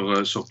tourner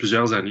sur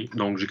plusieurs années.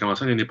 Donc, j'ai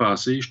commencé l'année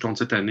passée, je tourne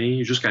cette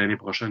année, jusqu'à l'année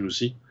prochaine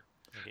aussi.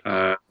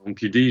 Ok.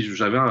 Donc, l'idée,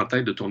 j'avais en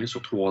tête de tourner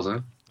sur 3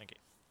 ans. Ok.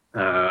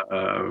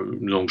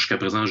 Donc, jusqu'à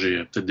présent,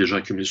 j'ai peut-être déjà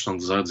accumulé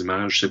 70 heures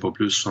d'images, je sais pas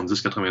plus,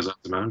 70-80 heures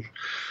d'images.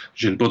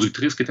 J'ai une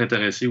productrice qui est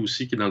intéressée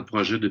aussi, qui est dans le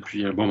projet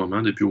depuis un bon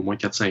moment, depuis au moins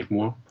 4-5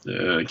 mois,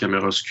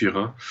 Camera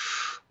Scura.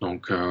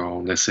 Donc,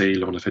 on essaye,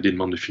 là, on a fait des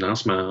demandes de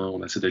financement,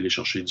 on essaie d'aller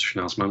chercher du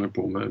financement là,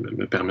 pour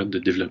me permettre de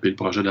développer le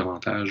projet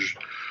davantage,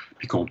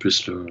 puis qu'on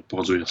puisse là,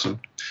 produire ça.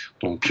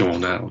 Donc, puis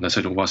on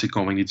essaie, on va essayer de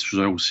convaincre les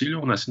diffuseurs aussi. Là.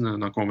 On a essayé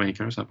d'en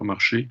convaincre un, ça n'a pas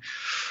marché.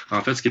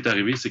 En fait, ce qui est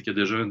arrivé, c'est qu'il y a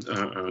déjà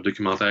un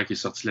documentaire qui est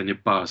sorti l'année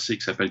passée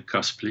qui s'appelle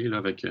Cosplay, là,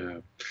 avec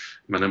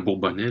Madame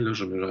Bourbonnais, là,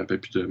 je ne me rappelle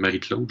plus de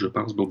Marie-Claude, je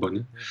pense,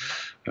 Bourbonnais,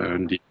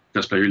 une des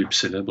cosplayers les plus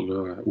célèbres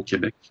là, au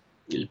Québec,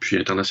 et puis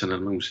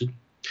internationalement aussi.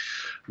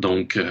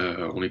 Donc,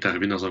 on est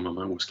arrivé dans un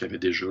moment où il y avait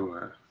déjà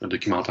un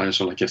documentaire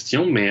sur la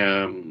question, mais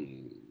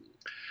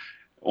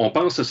on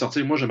pense se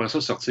sortir, moi j'aimerais ça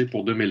sortir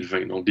pour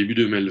 2020, donc début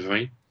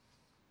 2020.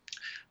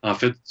 En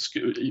fait, ce qui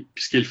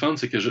est le fun,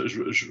 c'est que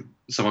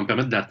ça va me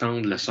permettre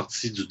d'attendre la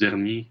sortie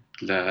de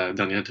la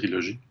dernière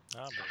trilogie.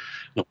 Ah, ben oui.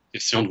 Donc,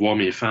 question de voir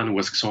mes fans où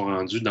est-ce qu'ils sont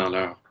rendus dans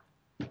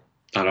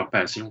leur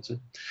passion. Tu sais.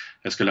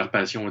 Est-ce que leur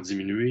passion a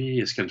diminué?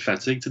 Est-ce qu'il y a une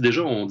fatigue? Tu sais,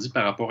 déjà, on dit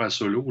par rapport à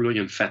Solo, là, il y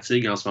a une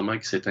fatigue en ce moment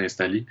qui s'est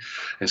installée.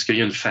 Est-ce qu'il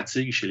y a une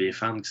fatigue chez les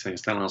fans qui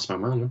s'installe en ce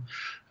moment? Là?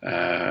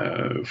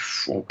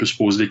 On peut se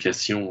poser des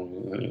questions.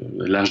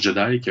 L'Âge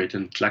Jedi qui a été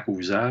une claque au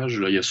visage.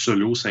 Là, il y a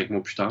Solo 5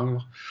 mois plus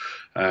tard.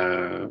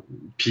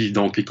 Puis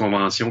donc les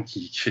conventions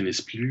qui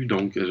finissent plus.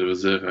 Donc, je veux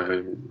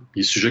dire,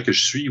 les sujets que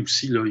je suis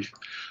aussi, là,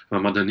 à un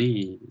moment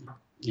donné,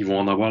 ils vont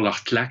en avoir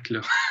leur claque.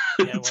 Là.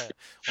 Ouais.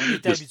 On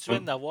était habitué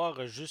d'en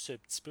avoir juste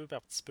petit peu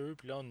par petit peu,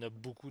 puis là, on en a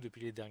beaucoup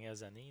depuis les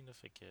dernières années. Là,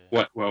 fait que...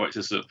 Ouais,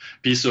 c'est ça.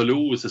 Puis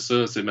Solo, c'est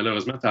ça. C'est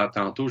malheureusement,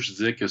 tantôt, je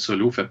disais que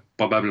Solo fait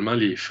probablement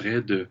les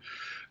frais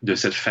de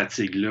cette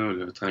fatigue-là,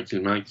 là,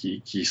 tranquillement,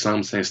 qui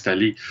semble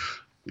s'installer.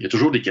 Il y a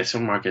toujours des questions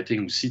de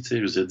marketing aussi. Tu sais.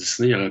 Je veux dire,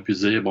 Disney aurait pu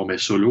dire bon, ben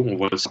Solo, on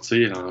va le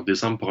sortir en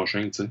décembre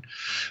prochain. Tu sais.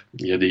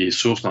 Il y a des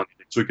sources dans les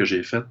lectures que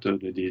j'ai faites,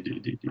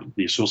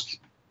 des sources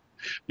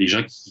des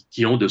gens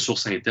qui ont de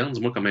sources internes,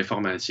 du moins comme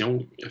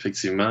information,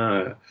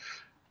 effectivement,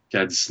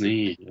 qu'à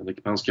Disney, il y en a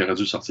qui pensent qu'il aurait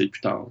dû sortir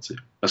plus tard. Tu sais.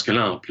 Parce que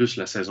là, en plus,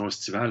 la saison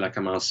estivale a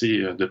commencé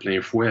de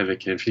plein fouet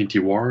avec Infinity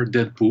War,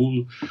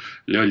 Deadpool.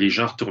 Là, les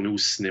gens retournaient au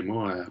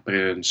cinéma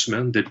après une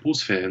semaine. Deadpool,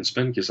 ça fait une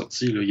semaine qu'il est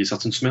sorti. Là. Il est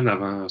sorti une semaine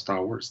avant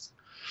Star Wars.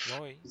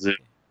 Oui.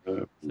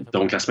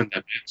 Donc, la semaine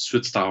d'après,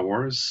 suite Star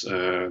Wars.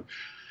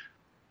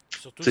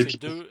 Surtout ces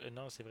deux.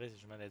 Non, c'est vrai,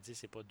 je m'en ai dit,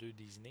 c'est pas deux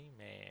Disney,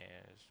 mais.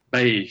 Ben,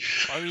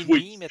 un et oui.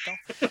 demi, mettons.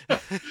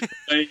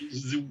 Ben, je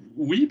dis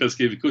oui, parce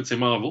que, écoute, c'est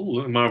Marvel.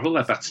 Là. Marvel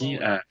appartient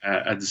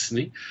à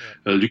Disney.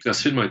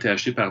 Lucasfilm a été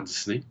acheté par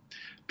Disney.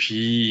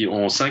 Puis,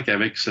 on sent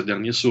qu'avec ce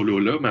dernier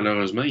solo-là,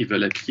 malheureusement, ils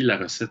veulent appliquer la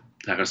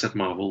recette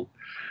Marvel.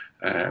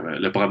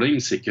 Le problème,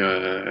 c'est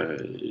que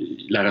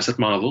la recette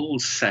Marvel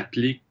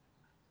s'applique.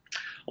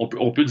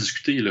 On peut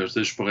discuter, là, je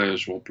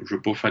ne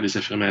veux pas faire des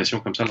affirmations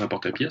comme ça dans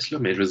l'emporte-pièce, là,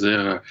 mais je veux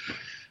dire,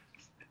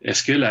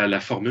 est-ce que la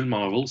formule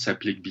Marvel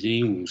s'applique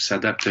bien ou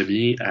s'adapte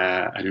bien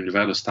à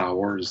l'univers de Star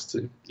Wars?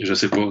 T'sais? Je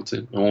sais pas.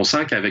 T'sais. On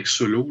sent qu'avec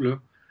Solo, là,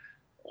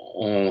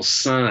 on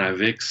sent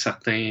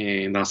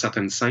dans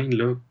certaines scènes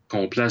là,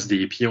 qu'on place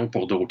des pions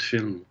pour d'autres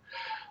films.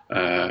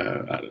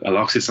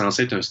 Alors que c'est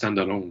censé être un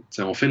stand-alone.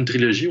 T'sais, on fait une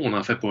trilogie ou on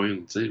n'en fait pas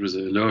une. Je veux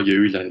dire, là, il y a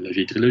eu la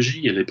vieille trilogie,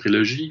 il y a la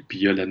prélogie, puis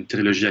il y a la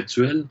trilogie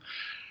actuelle.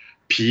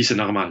 Puis c'est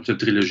normal. Cette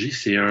trilogie,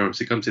 c'est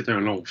comme si c'était un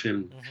long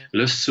film.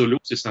 Là, Solo,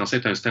 c'est censé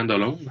être un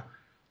stand-alone.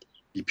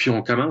 Et puis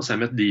on commence à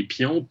mettre des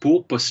pions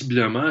pour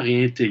possiblement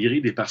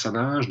réintégrer des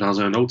personnages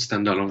dans un autre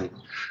stand-alone.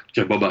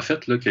 Que Boba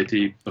Fett, là, qui a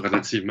été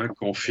relativement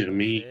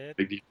confirmé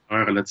avec des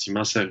rumeurs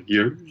relativement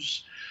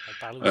sérieuses. On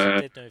parle aussi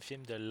peut-être d'un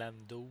film de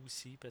Lando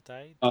aussi,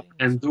 peut-être.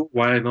 Lando,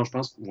 ouais, non, je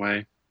pense,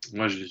 ouais.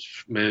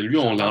 Mais lui,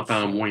 on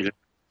l'entend moins. Là.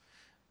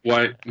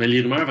 Ouais, mais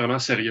les rumeurs vraiment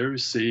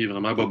sérieuses, c'est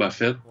vraiment Boba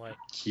Fett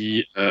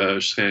qui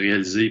serait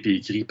réalisé et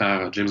écrit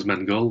par James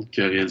Mangold,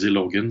 qui a réalisé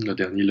Logan, le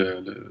dernier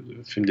le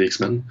film des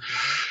X-Men.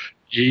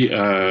 Et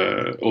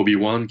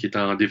Obi-Wan, qui est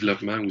en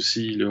développement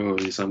aussi, là,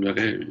 il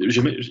semblerait.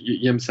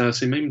 Ça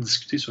s'est même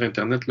discuté sur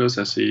Internet, là,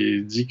 ça s'est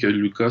dit que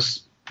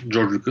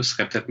George Lucas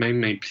serait peut-être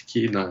même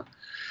impliqué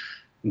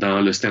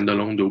dans le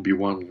stand-alone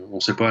d'Obi-Wan. On ne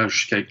sait pas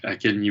jusqu'à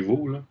quel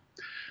niveau, là.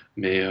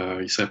 Mais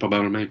il serait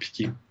probablement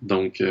impliqué.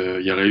 Donc,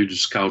 il y aurait eu du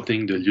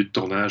scouting de lieu de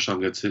tournage,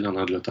 semble-t-il, en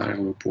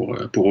Angleterre là,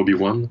 pour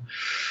Obi-Wan.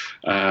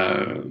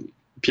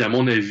 Puis, à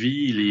mon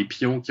avis, les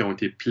pions qui ont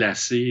été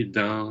placés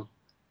dans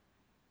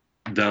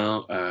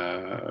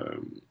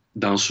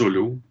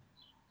Solo,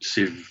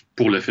 c'est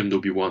pour le film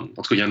d'Obi-Wan.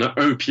 En tout cas, il y en a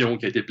un pion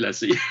qui a été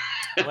placé.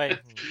 Oui,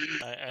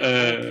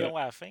 un pion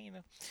à la fin, là.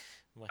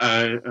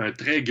 Ouais. Un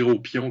très gros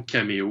pion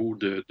caméo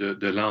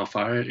de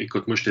l'enfer.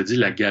 Écoute, moi, je te dis,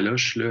 la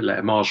galoche, là,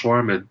 la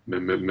mâchoire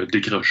me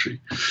décrochait.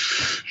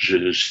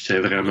 J'étais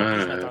vraiment...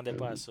 Je ne m'attendais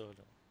pas à ça.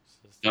 Là.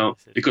 Non.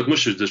 Écoute, moi,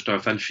 je suis un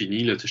fan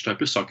fini, là, je suis un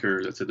peu soccer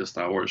là, de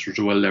Star Wars, je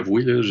dois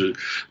l'avouer. Là,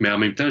 mais en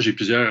même temps, j'ai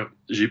plusieurs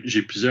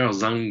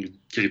angles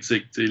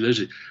critiques. Là,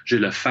 j'ai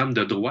le fan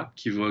de droite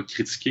qui va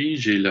critiquer,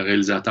 j'ai le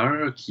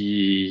réalisateur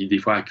qui, des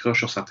fois, accroche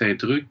sur certains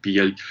trucs, puis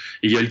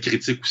il y a le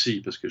critique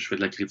aussi, parce que je fais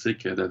de la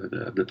critique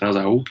de temps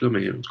à autre, là,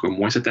 mais en tout cas,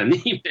 moins cette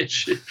année, mais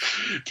j'ai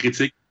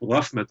critique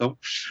prof, mettons.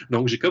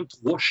 Donc, j'ai comme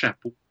trois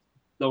chapeaux.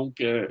 Donc,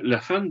 le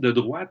fan de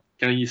droite,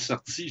 quand il est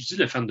sorti, je dis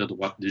le fan de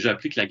droite, déjà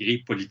applique la grille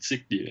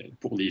politique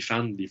pour les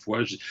fans, des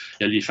fois. Il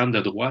y a les fans de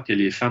droite, il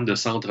y a les fans de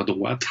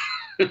centre-droite,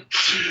 puis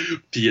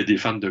il y a des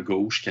fans de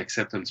gauche qui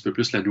acceptent un petit peu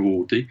plus la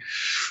nouveauté,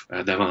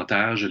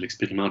 davantage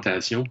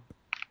l'expérimentation.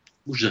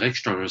 Moi, je dirais que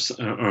je suis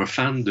un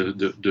fan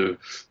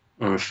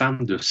un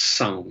fan de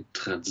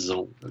centre,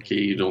 disons. OK?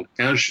 Donc,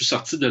 quand je suis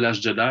sorti de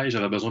l'âge Jedi,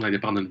 j'avais besoin d'aller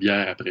prendre une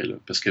bière après, là,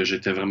 parce que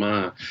j'avais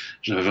vraiment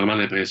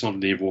l'impression de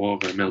venir voir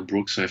Mel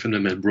Brooks, un film de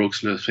Mel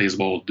Brooks, là,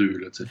 Spaceball 2,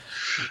 là,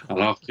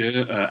 alors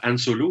que Han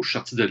Solo, je suis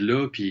sorti de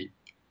là, puis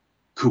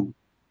cool.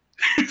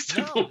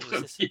 C'était mon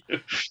premier.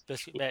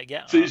 Parce que, ben,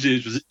 regarde, Je me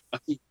dis,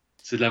 OK,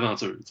 c'est de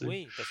l'aventure.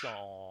 oui, parce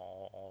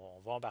qu'on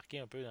va embarquer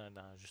un peu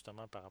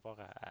justement par rapport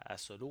à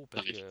Solo,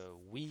 parce que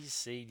oui,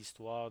 c'est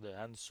l'histoire de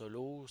Han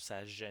Solo,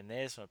 sa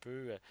jeunesse, un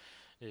peu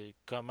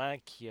comment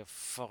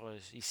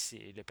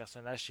le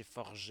personnage s'est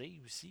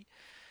forgé aussi.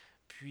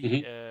 Puis,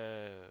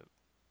 Mm-hmm.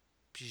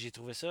 puis j'ai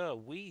trouvé ça,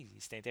 oui,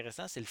 c'est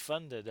intéressant, c'est le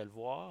fun de le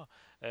voir.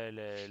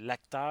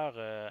 L'acteur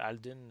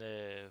Alden,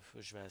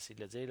 je vais essayer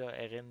de le dire, là,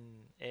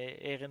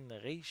 Erin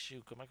Reich,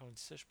 ou comment on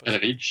dit ça, je sais pas si.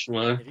 Rich,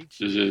 ouais. Erin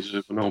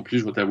Reich. Non plus,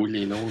 je vais t'avouer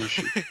les noms. Là,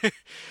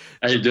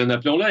 Elden,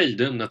 appelons-le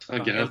Elden, notre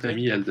Bon, grand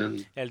ami Elden.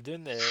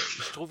 Elden,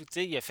 je trouve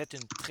qu'il a fait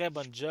une très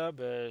bonne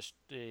job.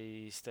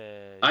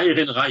 C'était.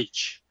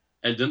 Ehrenreich.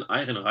 Elden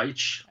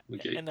Ehrenreich.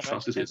 OK, je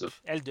pense que c'est ça.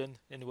 Elden,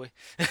 anyway.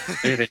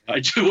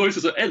 Ehrenreich, oui, c'est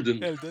ça,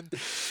 Elden. Elden.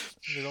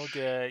 Donc,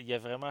 il a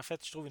vraiment fait,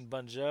 je trouve, une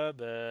bonne job.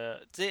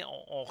 Tu sais,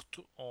 on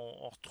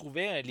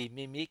retrouvait les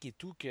mimiques et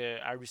tout que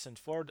Harrison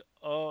Ford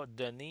a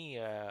donné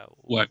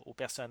Ouais, au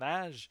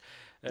personnage.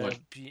 ouais.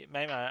 Puis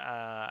même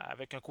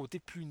avec un côté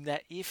plus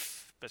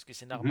naïf, parce que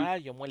c'est Mhm,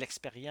 normal, il y a moins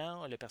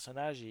l'expérience, le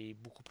personnage est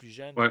beaucoup plus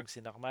jeune, ouais, donc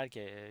c'est normal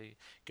qu'il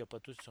n'a pas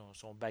tout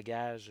son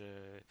bagage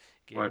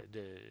ouais,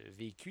 de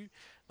vécu.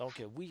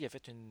 Donc oui, il a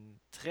fait une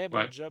très ouais.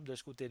 bonne job de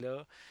ce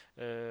côté-là.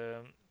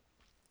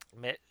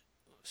 Mais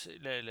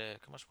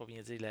comment je peux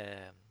bien dire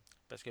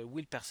parce que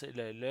oui,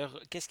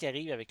 qu'est-ce qui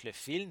arrive avec le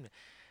film,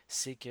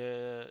 c'est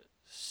que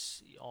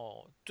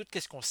tout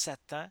ce qu'on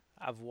s'attend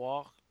à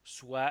voir,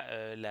 soit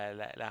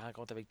la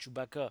rencontre avec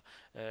Chewbacca,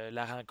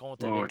 la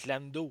rencontre Ouais, ouais. avec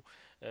Lando,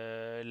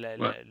 Ouais.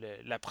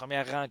 la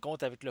première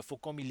rencontre avec le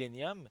Faucon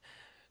Millenium,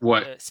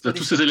 Ouais. c'est pas C'est des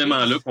tous ces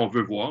éléments-là surprises. qu'on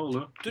veut voir,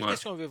 là. Tout Ouais,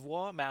 ce qu'on veut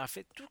voir, mais en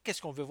fait, tout ce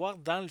qu'on veut voir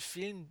dans le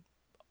film,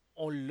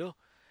 on l'a.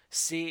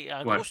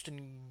 En ouais, gros, c'est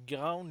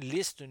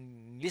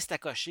une liste à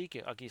cocher que,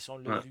 OK, si on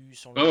l'a ouais. vu,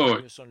 si on l'a Oh,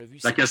 ouais. vu, si on l'a vu,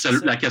 c'est ça.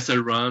 La Castle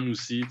Run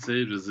aussi, tu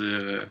sais, je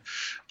veux dire,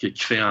 qui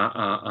fait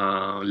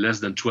en less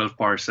than 12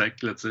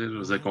 parsecs, là, tu sais, je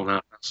veux dire, Mhm. qu'on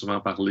entend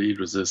souvent parler, je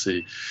veux dire,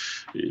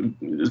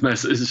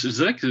 je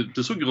dirais que,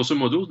 c'est sûr que, grosso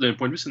modo, d'un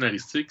point de vue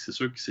scénaristique, c'est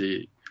sûr que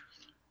c'est.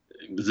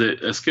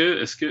 Est-ce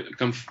que,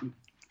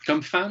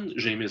 comme fan,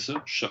 j'ai aimé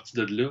ça, je suis sorti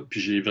de là, puis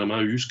j'ai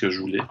vraiment eu ce que je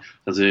voulais.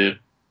 C'est-à-dire,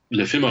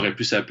 le film aurait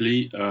pu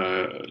s'appeler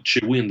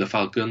Chewie and the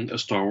Falcon, A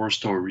Star Wars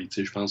Story. Tu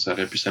sais, je pense que ça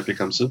aurait pu s'appeler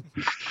comme ça.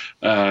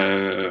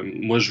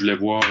 Moi, je voulais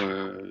voir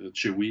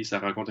Chewie, sa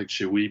rencontre avec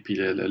Chewie, puis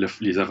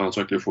les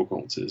aventures avec le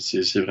Faucon. Tu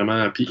sais. C'est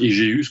vraiment. Et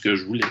j'ai eu ce que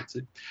je voulais. Tu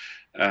sais.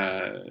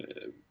 Euh,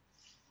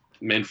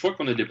 mais une fois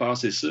qu'on a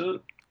dépassé ça,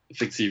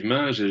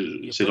 effectivement,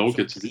 Il n'y a c'est pas de drôle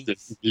que tu dises une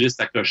surprise.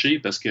 liste à cocher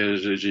parce que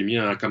j'ai mis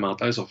un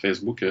commentaire sur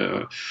Facebook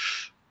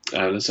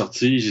à la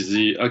sortie. J'ai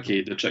dit OK,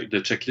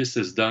 the checklist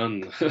is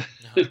done.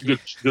 OK. Good-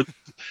 good-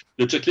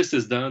 the checklist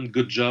is done.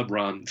 Good job,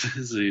 Ron.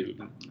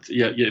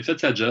 Il a fait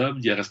sa job,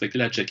 il a respecté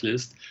la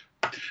checklist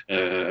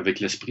avec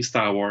l'esprit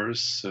Star Wars,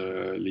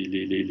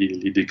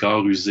 les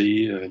décors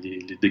usés,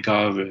 les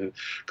décors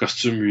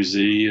costumes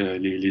usés,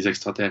 les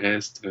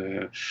extraterrestres.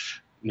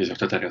 Les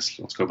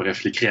extraterrestres, en tout cas,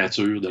 bref, les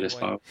créatures de Ouais.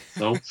 l'espace.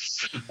 Donc,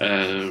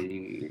 euh,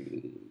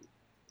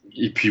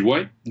 et puis,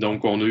 ouais,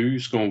 donc on a eu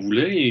ce qu'on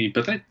voulait, et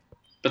peut-être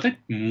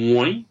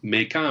moins,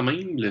 mais quand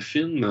même, le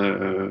film,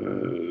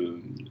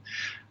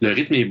 le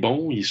rythme est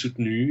bon, il est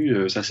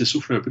soutenu, ça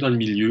s'essouffle un peu dans le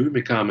milieu,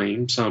 mais quand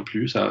même, sans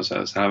plus, ça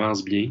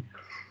avance bien.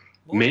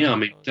 Mais en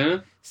Ouais, même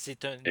temps,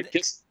 c'est un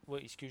qu'est-ce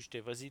ouais, excuse,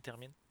 vas-y,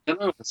 termine.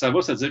 non, ça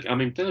va, c'est-à-dire qu'en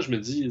même temps, je me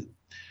dis,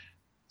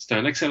 c'est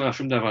un excellent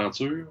film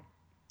d'aventure,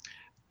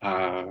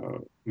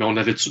 mais on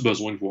avait-tu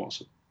besoin de voir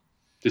ça?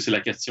 C'est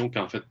la question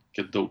qu'en fait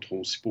que d'autres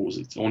ont aussi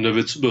posée. On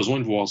avait-tu besoin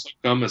de voir ça?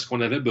 Comme est-ce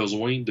qu'on avait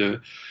besoin de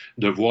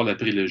voir la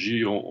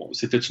prélogie?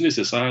 C'était-tu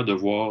nécessaire de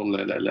voir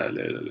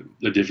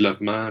le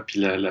développement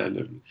puis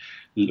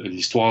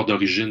l'histoire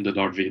d'origine de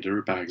Darth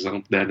Vader, par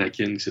exemple,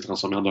 d'Anakin qui s'est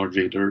transformé en Darth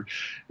Vader?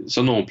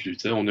 Ça non plus.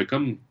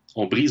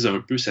 On brise un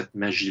peu cette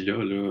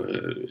magie-là là,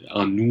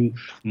 en nous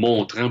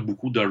montrant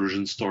beaucoup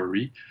d'origin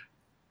story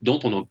dont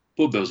on n'a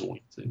pas besoin.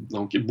 T'sais.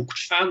 Donc, beaucoup de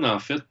fans, en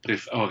fait,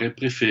 auraient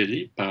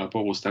préféré, par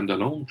rapport au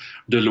stand-alone,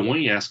 de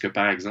loin à ce que,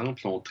 par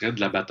exemple, on traite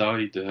de la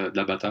bataille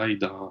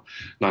dans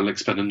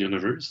l'Expanded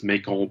Universe,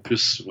 mais qu'on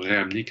puisse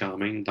ramener quand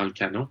même dans le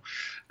canon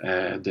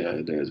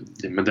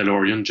des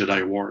Mandalorian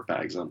Jedi War,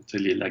 par exemple.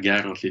 La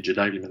guerre entre les Jedi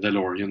et les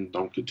Mandalorians.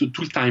 Donc, tout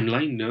le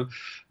timeline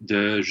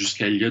là,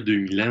 jusqu'à il y a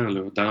 2000 ans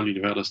là, dans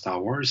l'univers de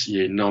Star Wars, il y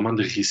a énormément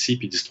de récits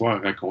et d'histoires à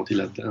raconter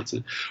là-dedans.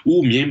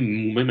 Ou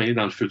même aller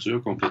dans le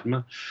futur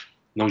complètement.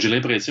 Donc, j'ai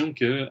l'impression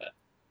que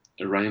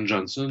Rian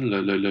Johnson,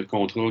 le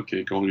contrat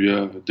qu'on lui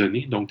a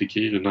donné, donc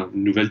d'écrire une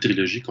nouvelle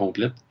trilogie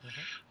complète,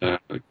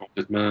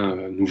 complètement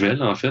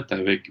nouvelle, en fait,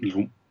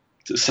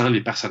 sans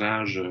les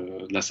personnages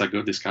de la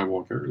saga des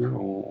Skywalker. Là,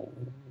 on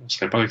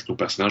serait pas avec nos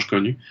personnages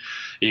connus.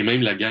 Et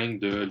même la gang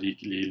de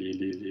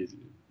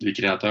les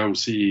créateurs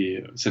aussi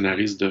et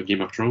scénaristes de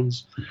Game of Thrones,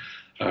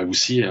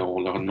 aussi, on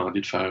leur a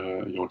demandé de faire...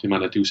 ils ont été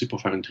mandatés aussi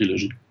pour faire une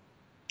trilogie.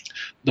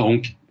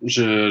 Donc,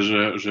 je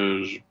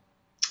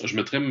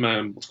mettrais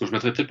je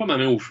mettrais peut-être pas ma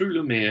main au feu,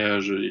 là, mais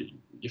il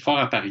est fort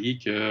à parier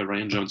que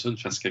Rian Johnson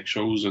fasse quelque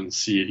chose, une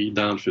série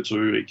dans le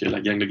futur, et que la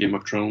gang de Game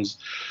of Thrones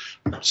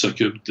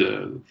s'occupe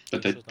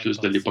peut-être plus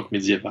de l'époque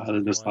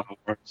médiévale de Star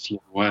Wars. Là.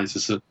 Ouais, c'est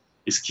ça.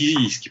 Et ce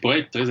qui pourrait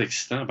être très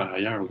excitant par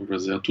ailleurs, là, je veux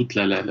dire, toute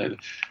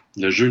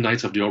le jeu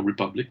Knights of the Old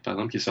Republic, par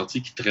exemple, qui est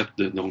sorti, qui traite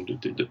de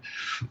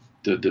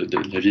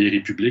la vieille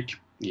République.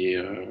 Et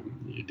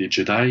des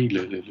Jedi,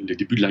 le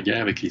début de la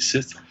guerre avec les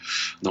Sith.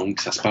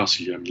 Donc, ça se passe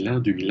il y a 1000 ans,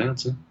 2000 ans,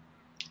 tu sais.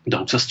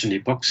 Donc, ça, c'est une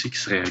époque aussi qui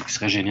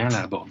serait géniale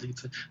à aborder,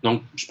 tu sais.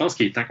 Donc, je pense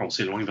qu'il est temps qu'on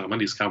s'éloigne vraiment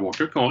des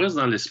Skywalker, qu'on reste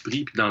dans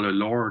l'esprit puis dans le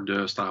lore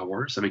de Star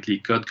Wars, avec les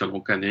codes que l'on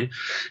connaît,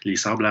 les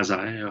sabres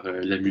laser,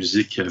 la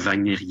musique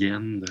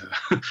wagnérienne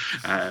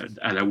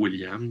à la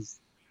Williams.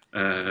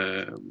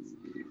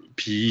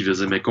 Puis, je veux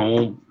dire, mais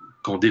qu'on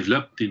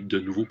développe de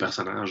nouveaux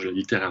personnages,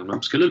 littéralement.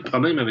 Parce que là, le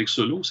problème avec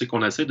Solo, c'est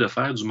qu'on essaie de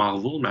faire du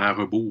Marvel, mais à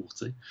rebours,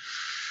 tu sais.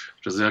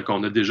 Je veux dire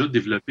qu'on a déjà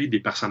développé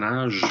des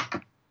personnages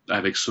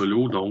avec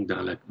Solo, donc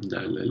dans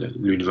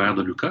l'univers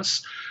de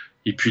Lucas.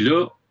 Et puis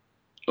là,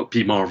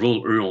 puis Marvel,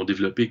 eux, ont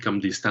développé comme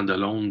des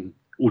stand-alone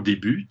au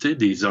début, tu sais,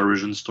 des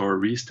origin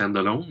stories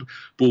stand-alone,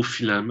 pour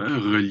finalement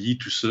relier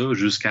tout ça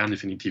jusqu'à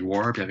Infinity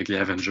War, puis avec les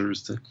Avengers,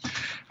 tu sais.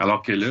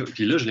 Alors que là,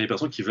 puis là, j'ai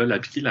l'impression qu'ils veulent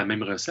appliquer la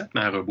même recette,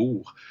 mais à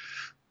rebours.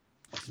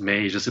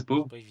 Mais je sais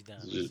pas. C'est pas évident,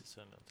 c'est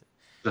ça. Là.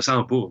 Je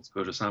sens pas, en tout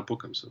cas, je sens pas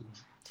comme ça.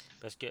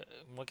 Parce que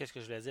moi, qu'est-ce que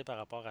je voulais dire par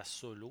rapport à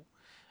Solo,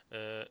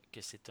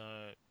 que c'est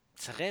un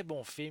très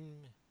bon film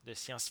de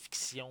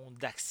science-fiction,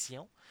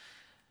 d'action.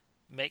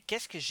 Mais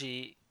qu'est-ce que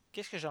j'ai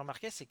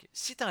remarqué, c'est que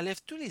si tu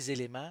enlèves tous les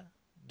éléments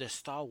de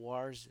Star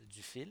Wars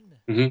du film,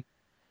 Mm-hmm.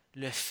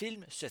 le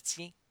film se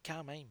tient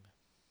quand même.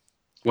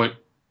 Ouais.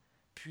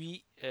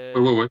 Puis,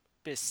 Ouais.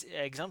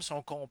 exemple, si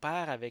on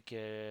compare avec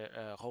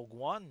Rogue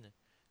One,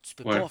 tu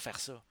peux Ouais. pas faire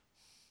ça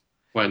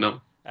Ouais, non.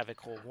 avec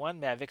Rogue One,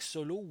 mais avec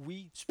Solo,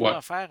 oui, tu peux Ouais.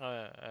 en faire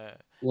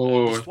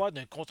Ouais. l'histoire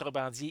d'un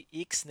contrebandier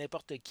X,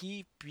 n'importe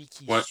qui, puis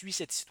qui Ouais. suit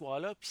cette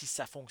histoire-là, puis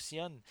ça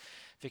fonctionne.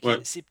 Fait que Ouais.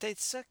 c'est peut-être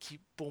ça qui,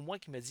 pour moi,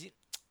 qui me dit,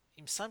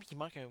 il me semble qu'il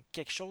manque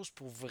quelque chose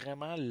pour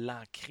vraiment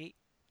l'ancrer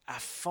à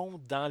fond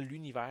dans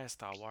l'univers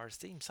Star Wars. Tu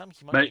sais, il me semble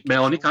qu'il manque Ben, quelque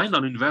on est quand même chose. dans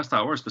l'univers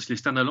Star Wars parce que les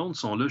standalones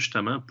sont là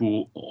justement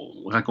pour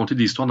raconter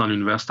des histoires dans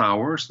l'univers Star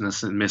Wars,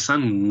 mais sans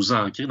nous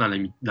ancrer dans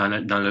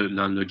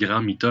le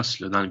grand mythos,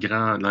 là, dans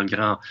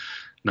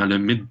le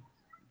mythe,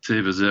 tu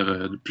sais, veut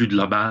dire, plus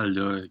global,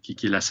 là, qui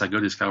est la saga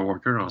des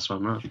Skywalker en ce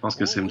moment. Je pense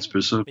que Oh c'est un petit oui,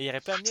 peu ça. mais il aurait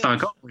pas amené C'est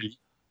encore.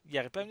 il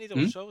aurait pas amené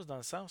d'autres Hmm? choses dans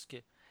le sens que,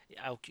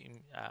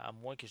 à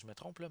moins que je me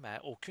trompe, là, mais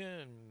à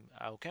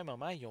aucun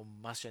moment ils ont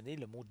mentionné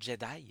le mot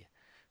Jedi.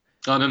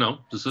 Ah non, non,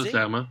 c'est Tu ça, sais,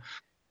 clairement.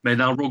 Mais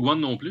dans Rogue One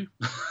non plus.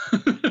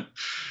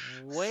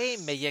 oui,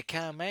 mais il y a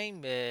quand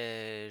même,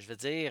 je veux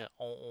dire,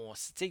 tu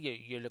sais,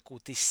 il y a le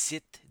côté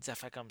Sith, des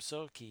affaires comme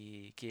ça,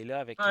 qui est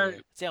là avec, tu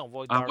Ouais. sais, on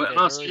voit Ah, Darth ouais,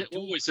 non, Vader et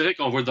tout. oui, c'est vrai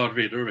qu'on voit Darth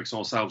Vader avec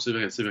son sabre, c'est Tu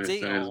vrai, sais,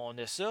 t'as raison. on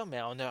a ça, mais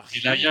on n'a Et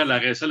rien d'ailleurs,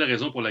 vu. c'est la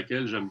raison pour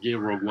laquelle j'aime bien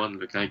Rogue One,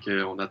 là, quand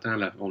on attend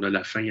on a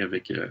la fin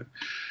avec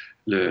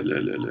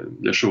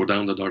le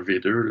showdown de Darth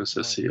Vader, là, ça,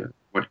 Ouais.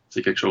 ouais,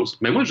 c'est quelque chose.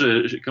 Mais moi,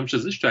 comme je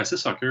te dis, je suis assez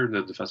soccer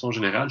de façon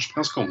générale. Je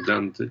prends ce qu'on me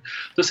donne. T'sais.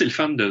 Ça, c'est le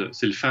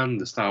fan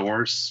de Star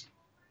Wars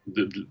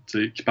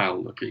qui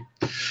parle. OK?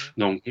 Mhm.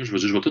 Donc, moi,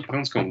 je vais tout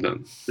prendre ce qu'on me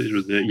donne. Je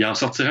veux dire, il en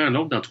sortirait un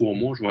autre dans 3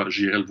 mois,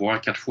 j'irai le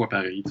voir 4 fois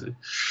pareil.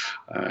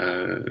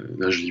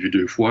 Là, je l'ai vu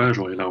 2 fois,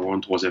 je vais aller le voir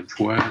une troisième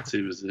fois. Je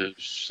veux dire,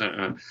 je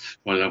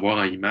vais aller le voir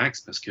en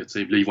IMAX parce que là,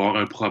 il va y avoir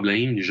un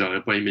problème,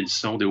 j'aurais pas aimé le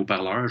son des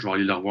haut-parleurs, je vais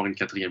aller le revoir une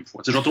quatrième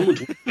fois. Je vais toujours me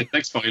trouver un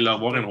prétexte pour aller le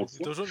revoir une autre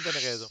fois. Toujours une bonne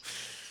raison.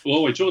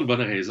 Oh, oui, toujours une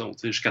bonne raison.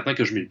 Jusqu'à temps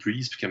que je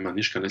m'épuise puis qu'à un moment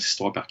donné, je connaisse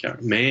l'histoire par cœur.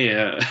 Mais,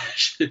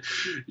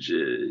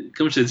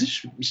 comme je te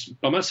dis, je suis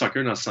pas mal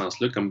soccer dans ce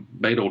sens-là. Comme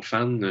bien d'autres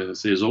fans,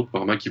 c'est les autres,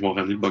 probablement, qui vont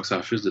ramener le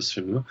box-office de ce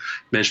film-là.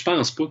 Mais je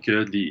pense pas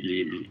que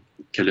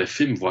le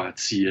film va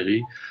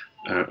attirer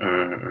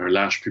un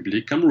large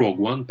public. Comme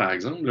Rogue One, par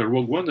exemple. Le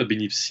Rogue One a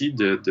bénéficié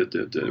un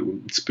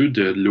petit peu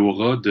de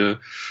l'aura de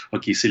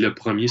OK, c'est le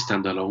premier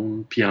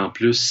standalone. Puis en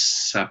plus,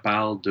 ça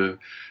parle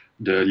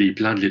les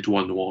plans de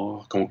l'Étoile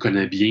Noire qu'on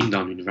connaît bien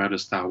dans l'univers de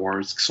Star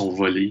Wars, qui sont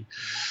volés.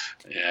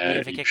 Mais il y avait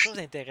Et quelque puis, chose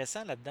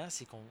d'intéressant là-dedans,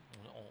 c'est qu'on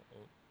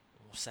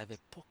savait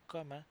pas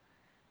comment.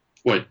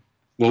 ouais.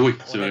 Oui, oui,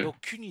 On c'est n'avait vrai.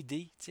 aucune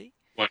idée, tu sais.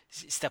 Ouais.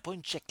 C'était pas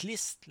une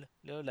checklist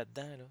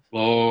là-dedans, là. Ouais,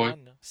 Rogue ouais, ouais.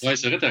 One, là. Ouais,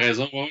 c'est vrai, t'as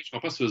raison. Ouais, ouais, je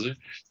comprends ce que tu veux dire.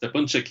 C'était pas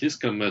une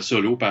checklist comme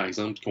Solo, par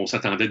exemple, qu'on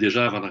s'attendait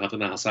déjà avant de rentrer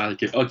dans la salle.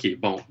 OK,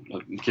 bon.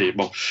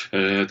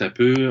 T'as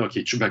peu,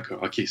 OK, Chewbacca.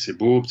 OK, c'est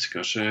beau, petit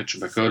cochon,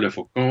 Chewbacca, le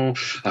faucon.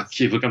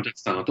 OK, va comme t'as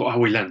dit tantôt. Ah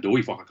oui, Lando,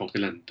 il faut rencontrer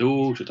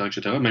Lando, etc.,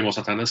 etc. Même on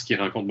s'attendait à ce qu'il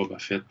rencontre Boba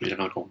Fett, mais il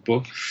le rencontre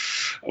pas.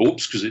 Oh,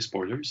 excusez,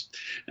 spoilers.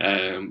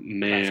 Ben,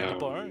 Mais, c'en est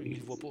pas un, il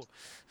le voit pas.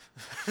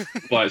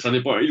 ouais, c'en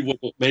est pas un, il le voit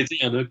pas. Mais tu sais,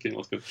 il y en a qui,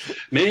 en tout cas.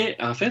 Mais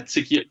en fait,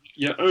 c'est qu'il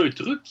y a un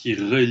truc qui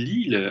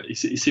relie et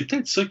c'est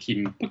peut-être ça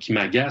pas qui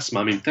m'agace, mais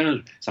en même temps,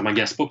 ça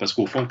m'agace pas parce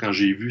qu'au fond, quand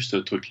j'ai vu ce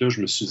truc-là,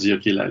 je me suis dit,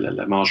 OK,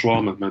 la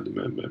mâchoire m'a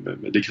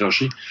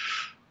décroché.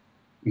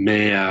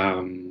 Mais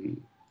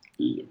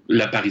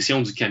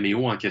l'apparition du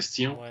caméo en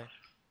question, Ouais.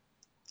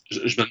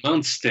 je me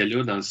demande si c'était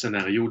là dans le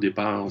scénario au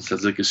départ.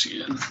 C'est-à-dire que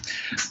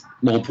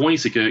mon point,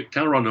 c'est que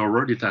quand Ron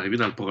Howard est arrivé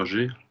dans le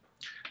projet,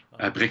 Ouais.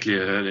 après que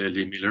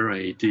les Miller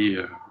aient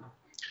été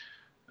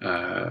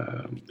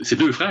c'est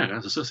deux frères, hein,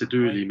 c'est ça, c'est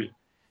deux. Ouais.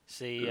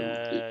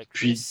 C'est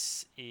Puis,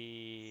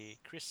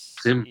 Chris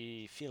Tim,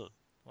 et Phil.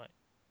 Ouais.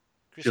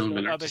 Chris Phil Lord.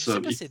 Miller, Ah, ben, c'est je ça.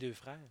 sais pas si c'est deux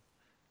frères.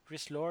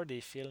 Chris Lord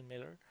et Phil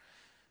Miller.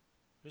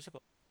 Je sais pas.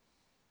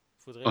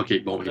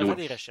 OK, bon, Faudrait faire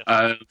anyway. des recherches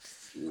Euh,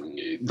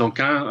 là-dessus. donc,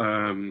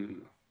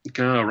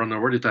 quand Ron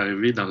Howard est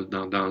arrivé dans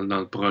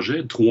le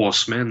projet, 3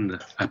 semaines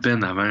à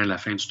peine avant la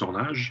fin du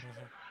tournage, Mhm.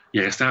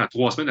 il restait à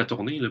 3 semaines à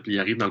tourner, là, puis il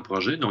arrive dans le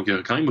projet. Donc, il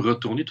a quand même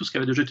retourné tout ce qui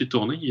avait déjà été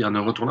tourné. Il en a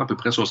retourné à peu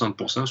près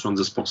 60%,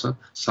 70%,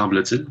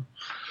 semble-t-il.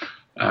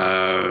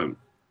 Euh,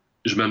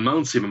 je me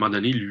demande si à un moment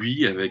donné,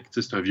 lui,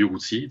 c'est un vieux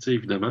routier,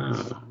 évidemment,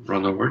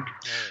 Ron Howard. Ah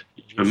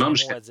ouais. Je Il me a son demande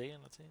mot à dire. Là,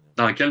 tu sais,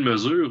 là. dans quelle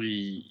mesure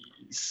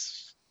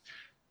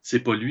c'est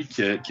pas lui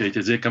qui a été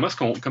dit comment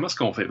est-ce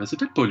qu'on fait? Ben, c'est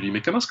peut-être pas lui,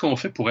 mais comment est-ce qu'on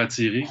fait pour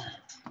attirer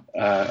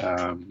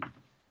euh,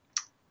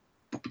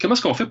 comment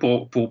est-ce qu'on fait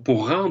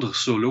pour rendre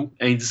Solo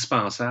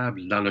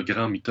indispensable dans le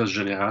grand mythos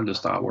général de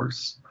Star Wars?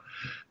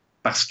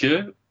 Parce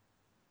que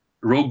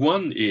Rogue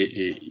One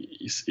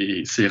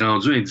s'est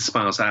rendu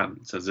indispensable,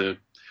 c'est-à-dire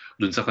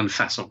d'une certaine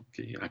façon,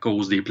 okay, à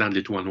cause des plans de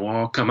l'Étoile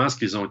Noire. Comment est-ce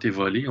qu'ils ont été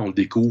volés? On le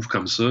découvre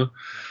comme ça. Ouais.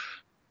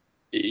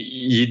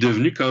 Il est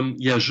devenu comme,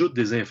 il ajoute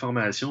des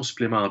informations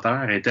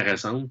supplémentaires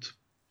intéressantes,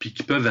 puis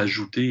qui peuvent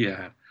ajouter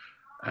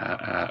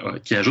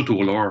qui ajoutent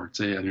au lore,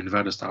 à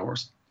l'univers de Star Wars.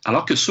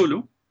 Alors que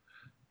Solo,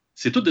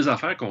 c'est toutes des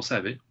affaires qu'on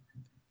savait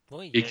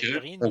Oui, il et n'y a,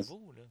 rien de qu'on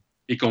nouveau.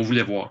 Là.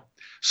 voulait voir.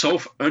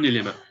 Sauf un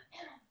élément,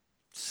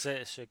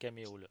 C'est ce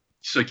caméo-là.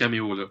 ce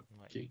caméo-là.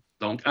 Ouais. Okay?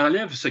 Donc,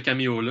 enlève ce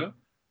caméo-là,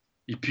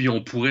 et puis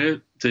on pourrait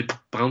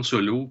prendre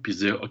Solo, puis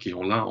dire, OK,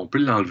 on peut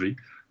l'enlever,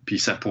 puis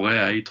ça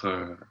pourrait être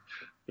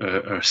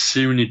un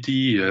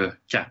Serenity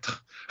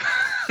 4.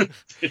 Non,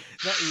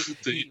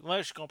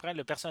 moi, je comprends.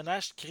 Le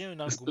personnage crée un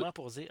engouement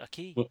pour dire, OK,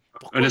 Un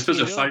pourquoi espèce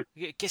il est de là?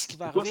 fight. Qu'est-ce qui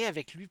va Pourquoi? arriver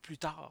avec lui plus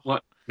tard? Ouais.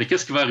 Mais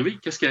qu'est-ce qui va arriver?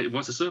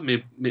 Ouais, c'est ça.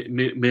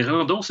 Mais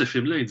rendons ce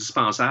film-là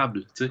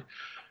indispensable. T'sais.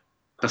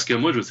 Parce que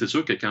moi, c'est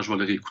sûr que quand je vais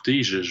le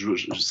réécouter,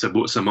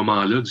 ce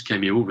moment-là du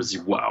caméo, je me dis,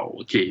 wow,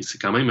 OK,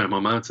 c'est quand même un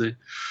moment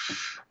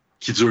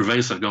qui dure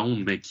 20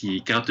 secondes, mais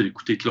quand tu as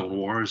écouté Clone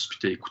Wars puis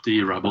tu as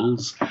écouté Rebels,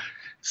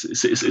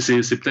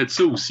 c'est peut-être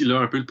ça aussi, là,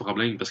 un peu le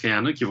problème. Parce qu'il y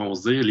en a qui vont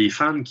se dire, les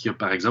fans qui,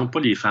 par exemple, pas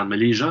les fans, mais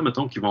les gens,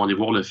 mettons, qui vont aller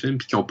voir le film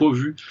puis qui n'ont pas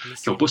vu,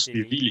 qui n'ont pas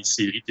suivi les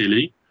séries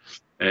télé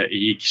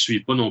et qui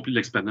suivent pas non plus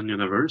l'Expanded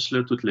Universe,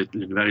 là, tout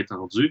l'univers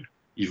étendu,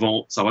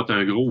 ça va être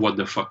un gros what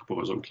the fuck pour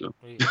eux autres. Là.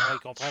 Oui, ouais, ils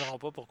comprendront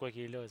pas pourquoi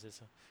il est là, c'est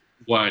ça.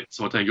 Ouais,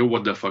 ça va être un gros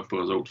what the fuck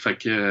pour eux autres. Fait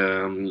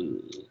que,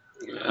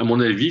 à mon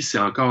avis, c'est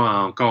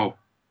encore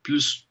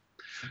plus.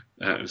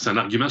 C'est un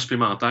argument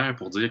supplémentaire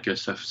pour dire que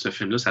ce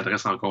film-là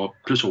s'adresse encore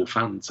plus aux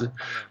fans. T'sais. Ouais.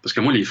 Parce que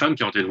moi, les fans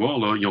qui ont été le voir,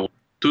 là, ils ont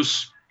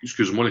tous,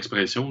 excuse-moi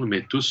l'expression,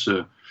 mais tous,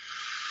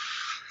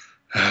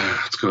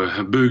 en tout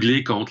cas,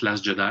 beuglé contre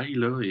Last Jedi,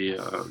 là, et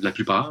la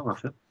plupart, en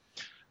fait.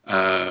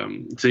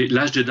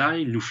 Last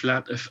Jedi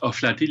a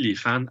flatté les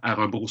fans à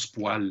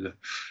rebrousse-poil,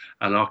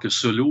 alors que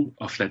Solo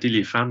a flatté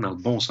les fans dans le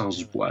bon sens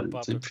du poil. Pas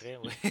à peu près,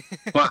 oui.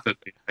 Pas à peu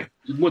près.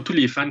 Moi, tous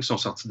les fans qui sont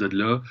sortis de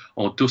là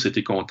ont tous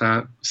été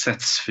contents,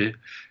 satisfaits.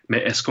 Mais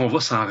est-ce qu'on va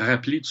s'en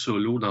rappeler de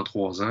Solo dans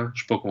 3 ans? Je ne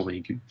suis pas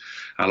convaincu.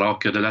 Alors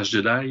que The Last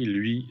Jedi,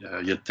 lui,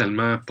 il a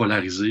tellement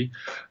polarisé,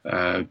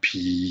 puis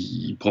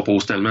il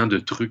propose tellement de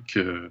trucs,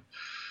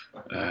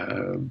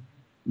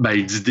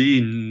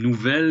 d'idées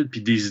nouvelles,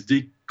 puis des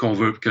idées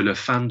que le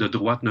fan de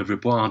droite ne veut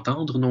pas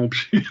entendre non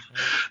plus.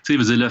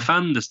 Le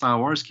fan de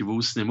Star Wars qui va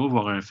au cinéma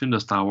voir un film de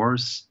Star Wars,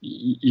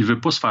 il ne veut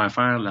pas se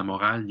faire la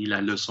morale ni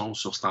la leçon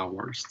sur Star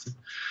Wars.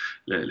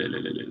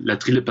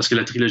 Parce que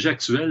la trilogie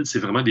actuelle, c'est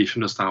vraiment des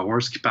films de Star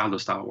Wars qui parlent de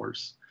Star Wars.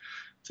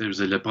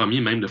 Le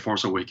premier, même de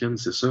Force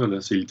Awakens, c'est ça,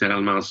 là, c'est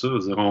littéralement ça.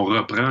 On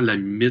reprend la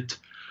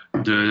mythe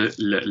de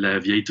la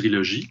vieille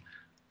trilogie.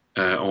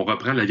 On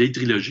reprend la vieille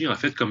trilogie, en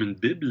fait, comme une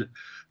Bible.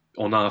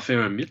 On en fait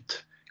un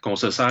mythe qu'on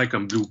se sert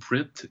comme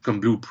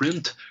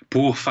blueprint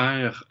pour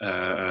faire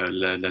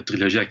la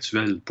trilogie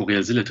actuelle, pour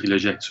réaliser la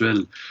trilogie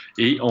actuelle.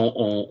 Et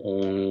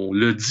on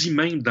le dit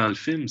même dans le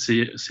film,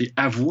 c'est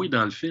avoué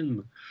dans le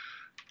film.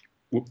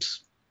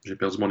 Oups, j'ai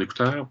perdu mon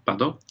écouteur,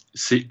 pardon.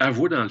 C'est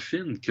avoué dans le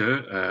film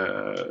que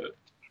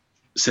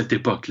cette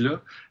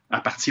époque-là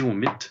appartient au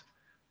mythe.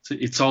 T'sais,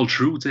 it's all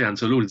true, Han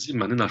Solo le dit,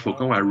 maintenant dans le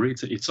Faucon à Ray,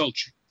 it's all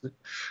true. Je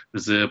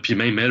veux dire, puis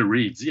même elle,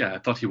 Ray, il dit, I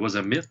thought he was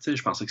a myth,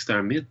 je pensais que c'était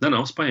un mythe. Non,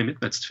 non, c'est pas un mythe,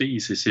 ma petite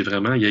fille, c'est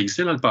vraiment, il a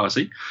existé dans le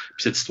passé, puis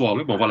cette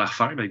histoire-là, on va la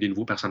refaire avec des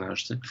nouveaux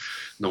personnages. T'sais.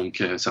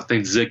 Donc, certains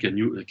disaient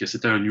que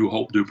c'était un New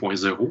Hope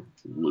 2.0.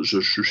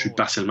 Je suis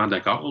partiellement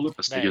d'accord,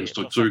 parce qu'il y a une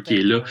structure qui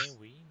est là. Points,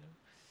 oui.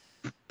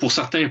 Pour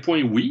certains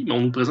points, oui, mais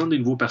on nous présente des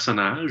nouveaux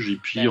personnages et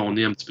puis on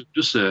est un petit peu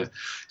plus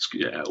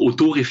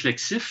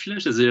auto-réflexif. Là,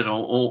 je veux dire,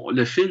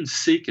 le film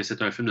sait que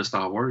c'est un film de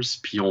Star Wars,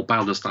 puis on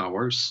parle de Star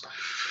Wars.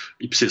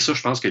 Et puis c'est ça,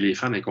 je pense que les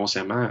fans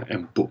inconsciemment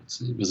n'aiment pas.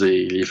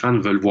 Les fans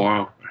veulent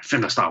voir un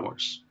film de Star Wars.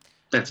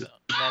 Moi,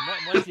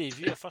 je l'ai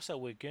vu à Force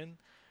Awakens.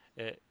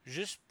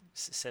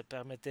 Ça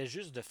permettait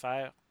juste de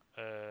faire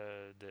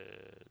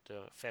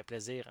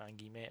plaisir en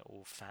guillemets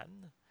aux fans.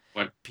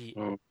 Ouais. Puis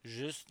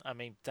juste en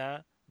même temps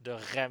de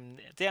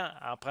ramener,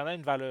 en prenant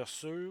une valeur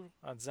sûre,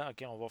 en disant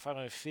OK, on va faire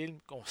un film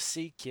qu'on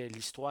sait que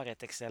l'histoire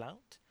est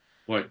excellente.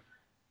 Ouais.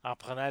 En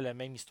prenant la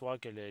même histoire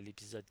que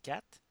l'épisode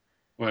 4.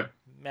 Ouais.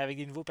 Mais avec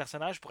des nouveaux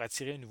personnages pour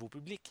attirer un nouveau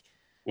public.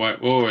 Ouais.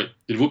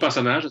 Des nouveaux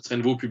personnages, attirer un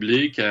nouveau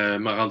public,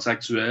 me rendre ça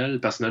actuel,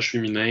 personnage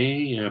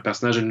féminin, un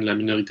personnage de la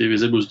minorité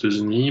visible aux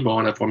États-Unis, bon,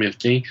 un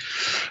afro-américain.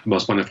 Bon,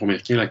 c'est pas un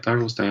afro-américain,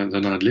 l'acteur, c'est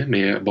un anglais,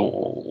 mais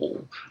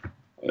bon.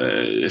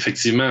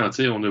 Effectivement,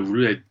 on a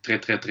voulu être très,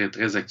 très, très,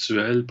 très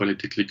actuel,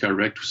 politically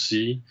correct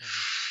aussi.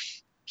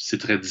 C'est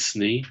très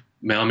Disney.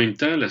 Mais en même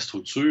temps, la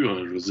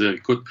structure, je veux dire,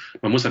 écoute,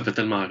 moi, ça me fait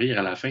tellement rire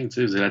à la fin.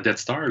 La Death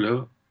Star,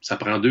 là, ça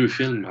prend 2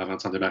 films avant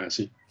de s'en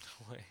débarrasser.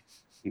 Ouais.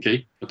 OK?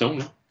 Mettons,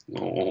 là.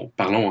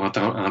 Parlons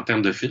en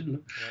termes de film. Ouais.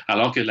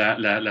 Alors que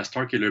la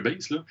Star Killer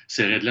Base, là,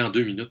 c'est réglé en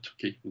 2 minutes.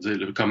 Okay?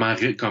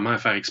 Comment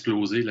faire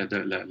exploser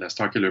la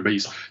Star Killer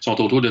Base? Ils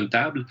sont autour d'une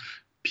table.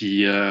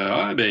 Puis,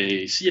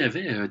 s'il y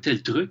avait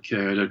tel truc,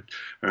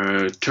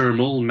 un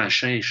thermal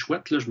machin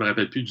chouette, là, je me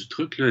rappelle plus du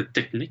truc là,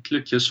 technique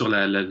qu'il y a sur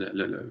la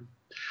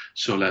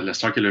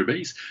Star Killer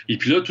Base. Et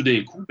puis là, tout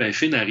d'un coup,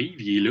 Finn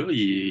arrive, il est là,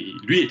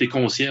 lui, il était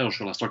concierge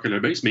sur la Star Killer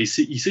Base, mais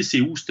il sait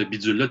c'est où cette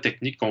bidule-là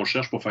technique qu'on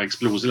cherche pour faire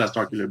exploser la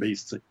Star Killer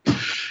Base, t'sais.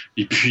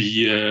 Et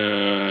puis,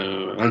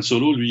 Han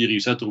Solo, lui, il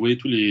réussit à trouver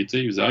tous les... Il dit,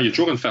 il y a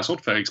toujours une façon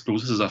de faire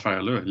exploser ces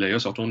affaires-là. Leia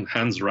se retourne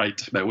hands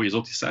right. Ben oui, les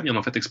autres, ils savent, ils en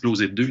ont fait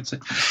exploser 2, tu sais.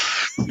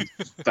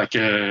 Fait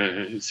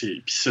que,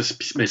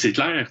 mais c'est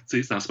clair, tu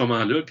sais, c'est en ce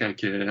moment-là, quand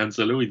Han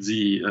Solo, il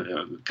dit,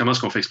 comment est-ce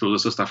qu'on fait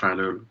exploser ça, cette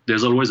affaire-là?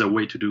 There's always a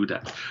way to do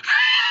that.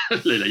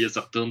 Leia se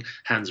retourne,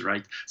 hands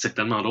right. C'est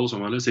tellement drôle, ce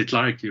moment-là. C'est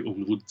clair qu'au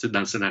niveau, dans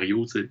le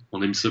scénario,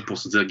 on a mis ça pour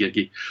se dire,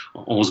 gagé,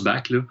 on se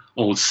back, là.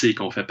 On sait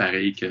qu'on fait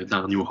pareil que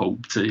dans New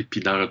Hope,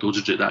 puis dans Retour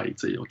du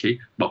Jedi, OK?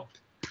 Bon.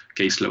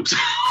 Case close.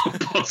 On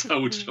passe à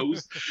autre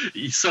chose.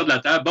 Il sort de la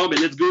table. Bon,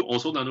 let's go. On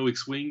sort dans nos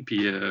X-Wing,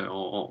 puis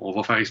on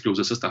va faire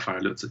exploser ça, cette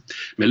affaire-là. T'sais.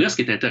 Mais là, ce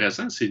qui est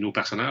intéressant, c'est nos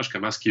personnages,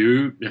 comment est-ce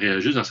qu'eux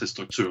réagissent dans cette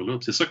structure-là.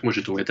 C'est ça que moi,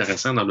 j'ai trouvé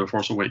intéressant dans The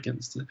Force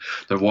Awakens.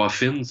 De voir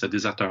Finn, ce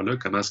déserteur-là,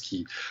 comment est-ce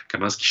qu'il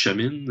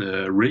chemine.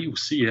 Rey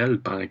aussi, elle,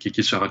 qui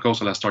est encore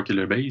sur la Star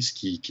Killer Base,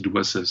 qui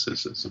doit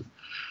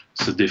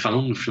se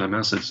défendre,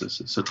 finalement,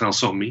 se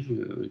transformer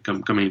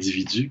comme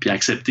individu, puis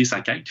accepter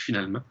sa quête,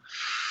 finalement.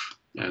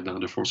 Dans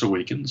The Force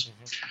Awakens.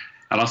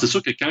 Alors, c'est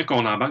sûr que quand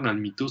on embarque dans le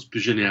mythos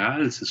plus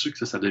général, c'est sûr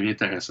que ça devient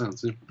intéressant.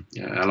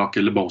 Alors que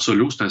là,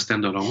 Solo, c'est un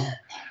stand-alone.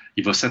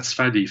 Il va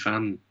satisfaire des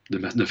fans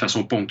de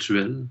façon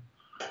ponctuelle.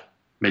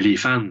 Mais les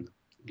fans,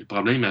 le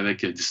problème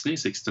avec Disney,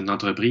 c'est que c'est une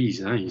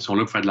entreprise. Hein, ils sont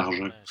là pour faire de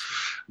l'argent.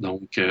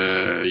 Donc,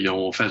 ils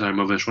ont fait un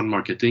mauvais choix de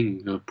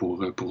marketing là,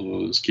 pour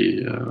ce qui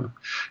est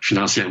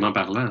financièrement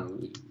parlant.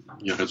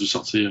 Il aurait dû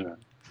sortir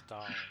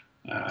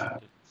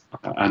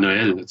à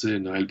Noël,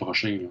 Noël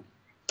prochain. Là.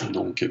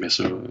 Donc, mais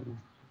ça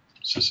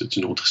c'est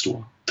une autre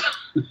histoire.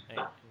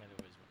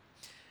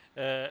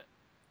 Malheureusement.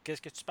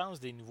 Qu'est-ce que tu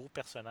penses des nouveaux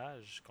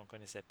personnages qu'on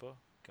connaissait pas,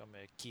 comme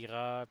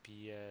Kira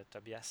puis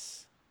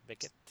Tobias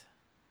Beckett?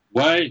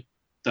 Ouais,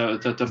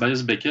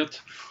 Tobias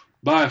Beckett.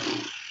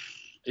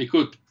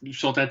 Écoute, ils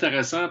sont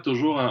intéressants,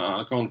 toujours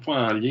encore une fois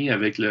en lien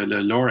avec le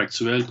lore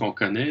actuel qu'on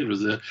connaît. Je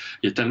veux dire,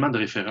 il y a tellement de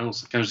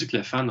références. Quand je dis que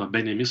les fans ont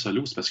bien aimé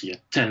Solo, c'est parce qu'il y a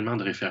tellement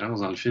de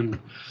références dans le film.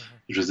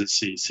 Je veux dire,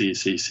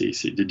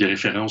 c'est des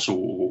références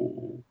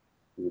au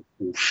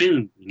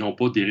film, non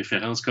pas des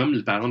références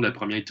comme, par exemple, la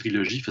première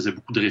trilogie faisait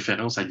beaucoup de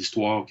références à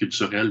l'histoire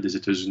culturelle des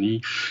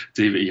États-Unis.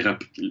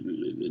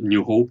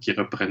 New Hope qui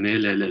reprenait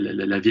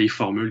la vieille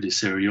formule des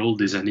serials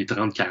des années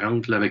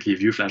 30-40 avec les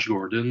vieux Flash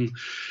Gordon.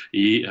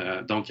 Et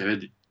donc, il y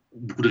avait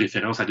beaucoup de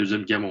références à la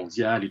Deuxième Guerre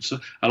mondiale et tout ça.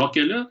 Alors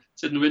que là,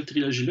 cette nouvelle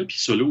trilogie-là, puis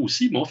Solo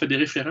aussi, on fait des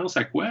références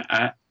à quoi?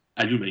 À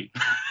lui-même.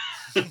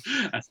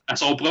 à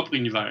son propre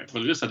univers.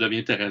 Là, ça devient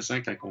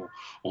intéressant quand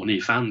on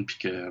est fan puis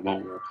que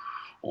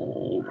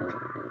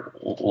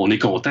on est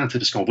content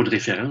parce qu'on voit de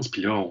références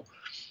puis là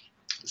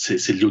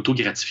c'est de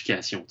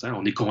l'autogratification.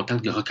 On est content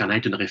de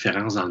reconnaître une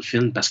référence dans le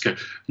film parce que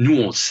nous,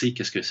 on sait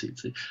qu'est-ce que c'est.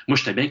 T'sais. Moi,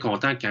 j'étais bien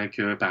content quand,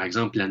 par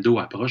exemple, Lando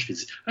approche et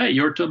dit Hey,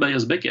 you're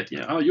Tobias Beckett.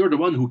 Yeah. Oh, you're the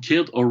one who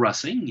killed Aurra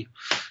Singh.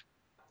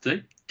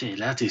 T'es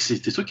là,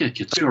 c'est toi qui as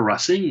tué Aurra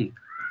Singh.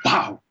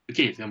 Wow!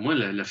 OK, moi,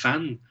 le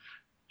fan.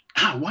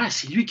 Ah ouais,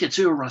 c'est lui qui a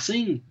tué Aurra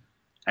Singh.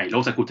 Hey,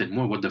 l'autre à côté de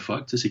moi, what the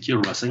fuck, c'est qui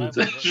Aurra Singh?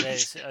 Ouais,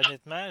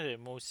 honnêtement,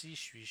 moi aussi,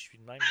 je suis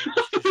de même.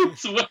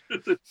 Tu vois?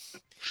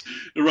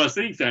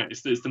 Racing,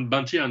 c'est une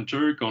bounty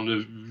hunter qu'on a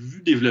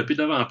vu développer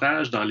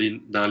davantage dans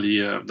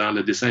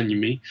le dessin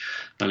animé,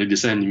 dans les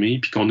dessins animés,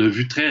 puis qu'on a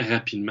vu très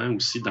rapidement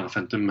aussi dans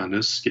Phantom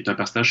Menace, qui est un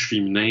personnage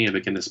féminin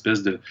avec une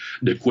espèce de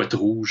couette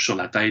rouge sur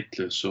la tête,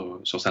 là,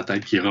 sur sa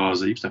tête qui est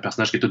rasée. C'est un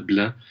personnage qui est tout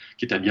blanc,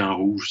 qui est habillé en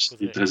rouge.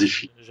 C'est très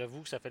efficace.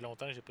 J'avoue que ça fait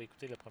longtemps que j'ai pas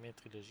écouté la première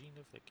trilogie.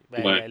 Là,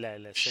 Ouais.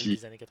 Celle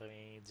des années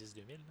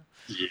 90-2000.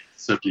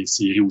 Ça, puis les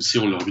séries aussi,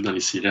 on l'a vu dans les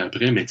séries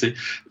après, mais tu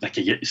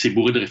sais, c'est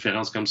bourré de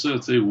références comme ça,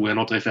 tu sais, ou une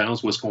autre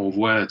référence où est-ce qu'on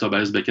voit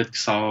Tobias Beckett qui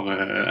sort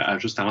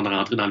juste avant de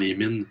rentrer dans les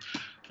mines.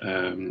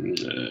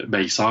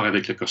 Il sort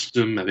avec le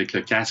costume, avec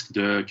le casque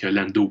que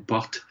Lando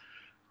porte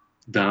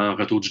dans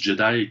Retour du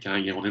Jedi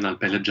quand on est dans le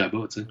palais de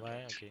Jabba. Tu sais.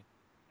 Ouais, ok.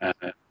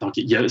 Donc,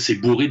 c'est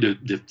bourré de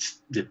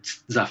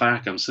petites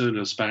affaires comme ça,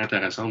 là, super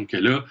intéressantes, que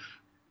là,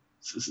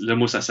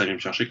 moi, ça vient me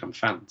chercher comme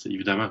fan,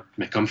 évidemment.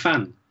 Mais comme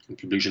fan, le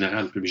public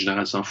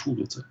général s'en fout.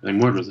 Là, et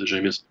moi, j'ai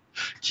aimé ça.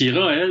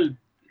 Kira, elle,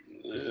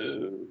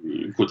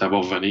 écoute,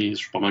 avoir revenir, je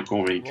suis pas mal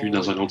convaincu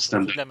dans un autre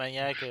système de la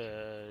manière que.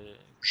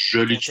 Je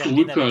l'ai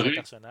trouvé correct.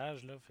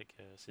 Personnage, là, fait que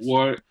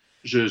ouais,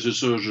 c'est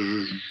ça.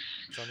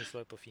 Son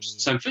histoire n'est pas finie.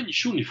 Ça me fait ni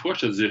chaud ni froid,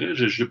 je te dirais.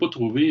 Je ne l'ai pas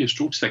trouvé. Je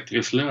trouve que cette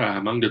actrice-là,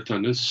 elle manque de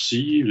tonus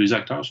aussi. Les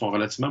acteurs sont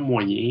relativement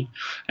moyens.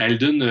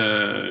 Elden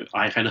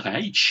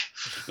Ehrenreich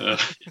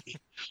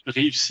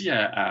réussit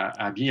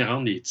à bien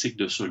rendre les tics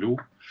de solo.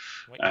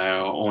 Oui.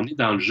 On est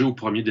dans le jeu au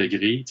premier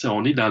degré.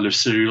 On est dans le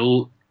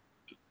serial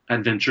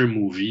adventure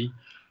movie.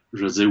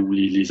 Je veux dire, où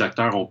les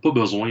acteurs n'ont pas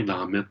besoin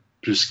d'en mettre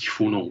plus qu'il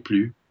faut non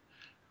plus.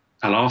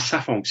 Alors, ça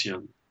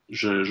fonctionne.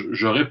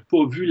 J'aurais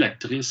pas vu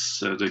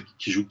l'actrice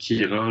qui joue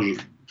Kira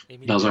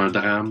dans un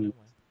drame. Ouais.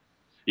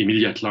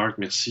 Emilia Clarke,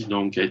 merci.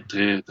 Donc, être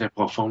très, très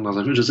profonde dans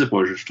un film. Je sais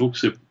pas, je trouve que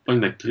c'est pas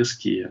une actrice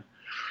qui est.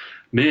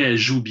 Mais elle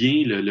joue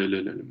bien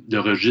le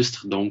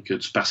registre donc,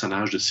 du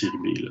personnage de série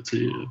B,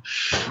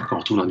 qu'on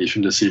retrouve dans les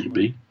films de série B.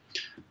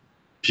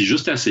 Puis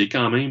juste assez,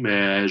 quand même,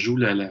 elle joue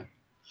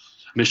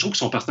Mais je trouve que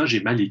son personnage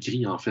est mal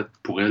écrit, en fait,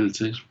 pour elle.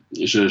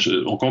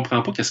 On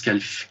comprend pas qu'est-ce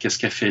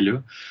qu'elle fait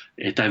là.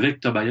 Elle est avec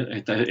Tobias,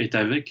 est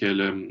avec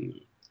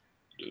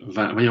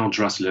voyons,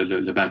 Dross,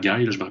 le bad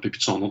guy, là, je me rappelle plus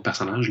de son nom de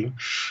personnage, là.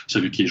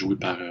 Celui qui est joué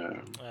par...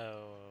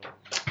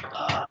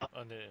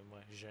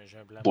 j'ai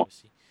un blanc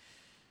aussi.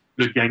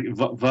 Le gang,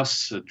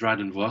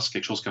 Dryden Voss,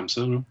 quelque chose comme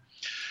ça. Là.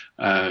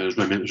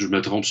 Je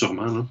me trompe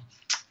sûrement.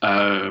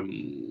 Là.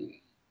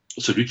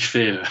 Celui qui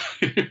fait...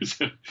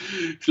 c'est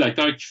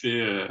l'acteur qui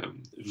fait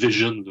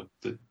Vision, là,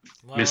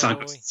 mais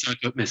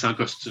sans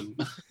costume.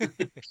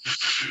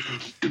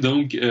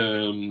 Donc...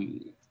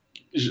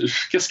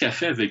 qu'est-ce qu'elle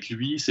fait avec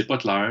lui? C'est pas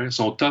clair.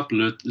 Son top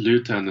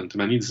lieutenant.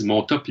 Il dit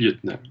mon top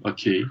lieutenant.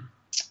 OK.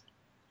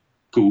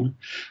 Cool.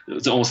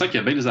 On sent qu'il y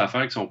a bien des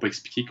affaires qui sont pas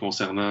expliquées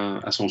concernant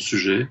à son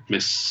sujet, mais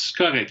c'est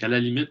correct. À la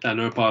limite,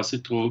 elle a un passé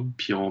de trouble,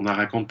 puis on n'en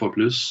raconte pas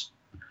plus.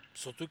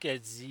 Surtout qu'elle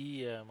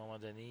dit à un moment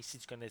donné, si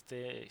tu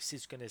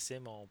connaissais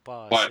mon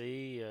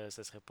passé,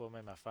 ça serait pas la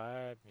même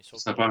affaire. Mais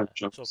sauf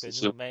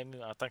que nous, même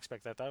en tant que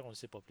spectateur, on ne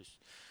sait pas plus.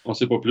 On ne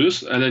sait pas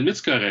plus. À la limite,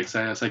 c'est correct.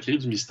 Ça crée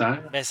du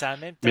mystère. Mais ça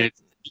amène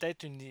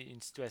peut-être une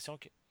situation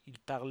qu'il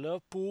parle là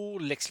pour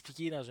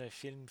l'expliquer dans un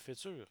film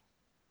futur.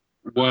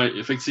 Oui,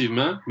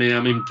 effectivement. Mais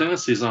en même temps,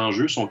 ces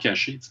enjeux sont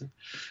cachés.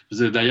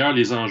 D'ailleurs,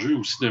 les enjeux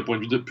aussi d'un point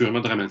de vue purement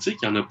dramatique,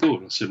 il n'y en a pas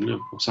dans ce film-là.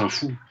 On s'en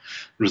fout.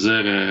 Je veux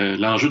dire,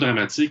 l'enjeu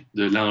dramatique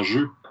de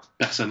l'enjeu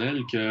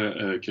personnel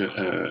que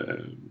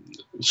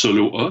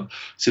Solo a,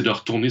 c'est de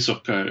retourner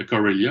sur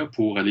Corellia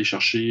pour aller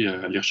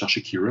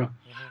rechercher Kira.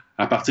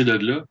 À partir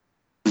de là,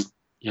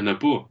 il n'y en a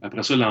pas.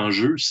 Après ça,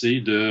 l'enjeu,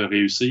 c'est de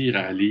réussir à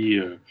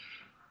aller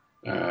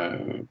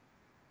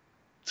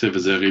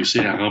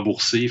réussir à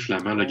rembourser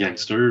Flamand le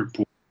gangster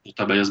pour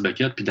Tobias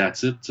Beckett, puis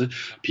that's it.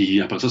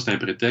 Puis après ça, c'est un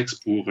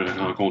prétexte pour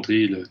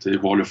rencontrer,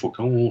 voir le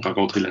faucon,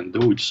 rencontrer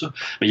Lando et tout ça.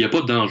 Mais il n'y a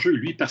pas d'enjeu.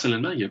 Lui,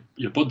 personnellement, il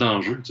n'y a pas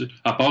d'enjeu,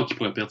 à part qu'il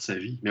pourrait perdre sa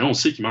vie. Mais on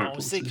sait qu'il meurt pas.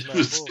 On sait qu'il meurt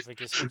pas, fait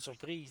que c'est pas une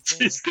surprise.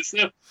 C'est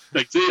ça.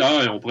 Fait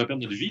que, on pourrait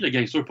perdre notre vie. Le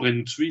gangster pourrait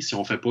nous tuer si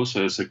on ne fait pas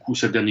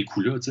ce dernier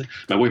coup-là.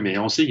 Ben oui, mais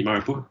on sait qu'il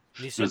meurt pas.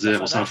 Les seuls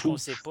personnages on s'en fout. On ne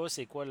sait pas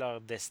c'est quoi leur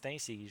destin,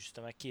 c'est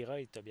justement Kira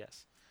et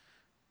Tobias.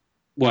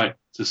 Ouais,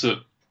 c'est ça.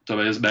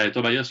 Tobias,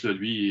 là,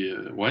 lui,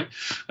 ouais.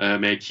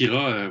 Mais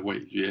Kira, ouais,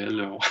 lui,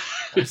 elle. On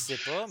ne sait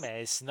pas,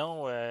 mais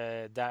sinon,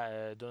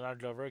 Donald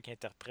Glover qui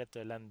interprète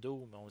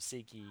Lando, mais on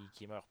sait qu'il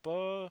ne meurt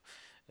pas.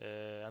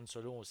 Han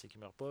Solo, on sait qu'il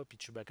ne meurt pas. Puis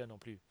Chewbacca non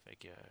plus. Fait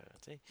que,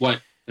 ouais,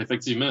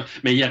 effectivement.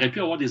 Mais il aurait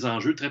pu avoir des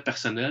enjeux très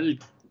personnels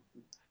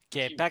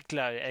qui impactent,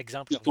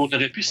 exemple, leur On vie.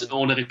 aurait pu, Ouais.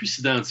 on aurait pu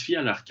s'identifier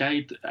à leur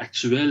quête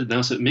actuelle,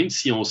 même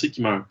si on sait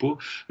qu'ils meurent pas.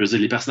 Je veux dire,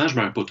 les personnages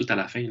meurent pas tout à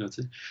la fin. Là,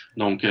 tu sais.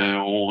 Non. Donc,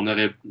 on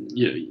aurait,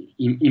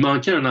 il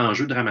manquait un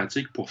enjeu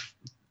dramatique pour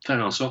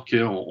faire en sorte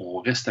qu'on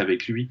reste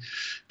avec lui,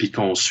 puis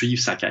qu'on suive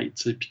sa quête,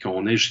 tu sais, puis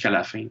qu'on ait jusqu'à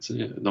la fin. Tu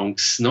sais. Donc,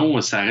 sinon,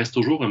 ça reste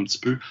toujours un petit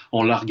peu.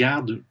 On le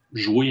regarde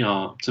jouer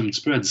un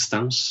petit peu à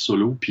distance,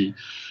 solo, puis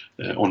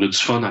on a du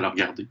fun à le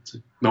regarder. Tu sais.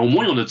 Mais au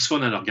moins, on a du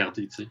fun à le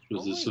regarder. Tu sais. Je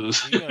veux Oh dire oui,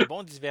 ça. j'ai eu un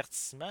bon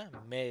divertissement,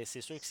 mais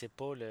c'est sûr que c'est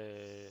pas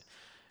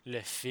le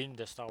film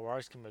de Star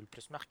Wars qui m'a le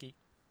plus marqué.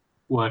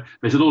 Ouais,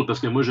 mais c'est drôle parce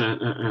que moi j'ai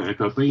un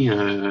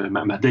copain,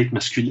 ma date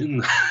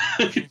masculine,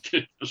 Mhm. que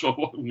je vais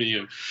voir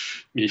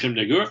mes films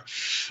de gars,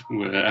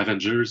 ou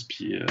Avengers,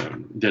 puis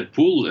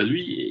Deadpool.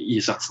 Lui, il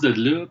est sorti de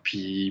là,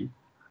 puis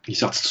il est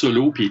sorti de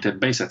solo, puis il était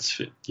bien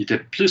satisfait. Il était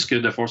plus que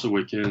The Force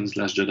Awakens,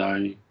 Last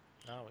Jedi,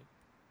 Ah oui.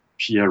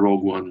 puis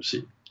Rogue One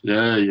aussi.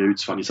 Là, il a eu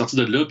du fun. Il est sorti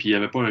de là, puis il n'y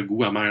avait pas un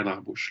goût amer dans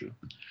la bouche.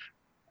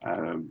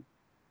 Là.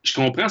 Je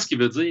comprends ce qu'il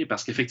veut dire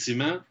parce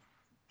qu'effectivement,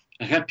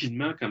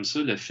 rapidement comme ça,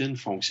 le film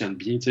fonctionne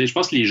bien. Tu sais, je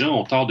pense que les gens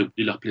ont tort de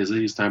bouder leur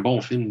plaisir. C'est un bon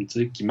film tu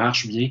sais, qui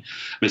marche bien,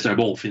 mais c'est un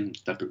bon film.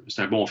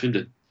 C'est un bon film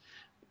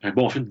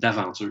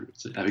d'aventure.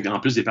 Tu sais, avec en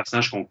plus des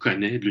personnages qu'on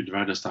connaît de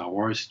l'univers de Star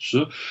Wars et tout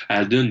ça.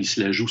 Alden, il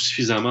se la joue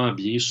suffisamment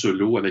bien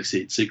solo avec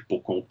ses tics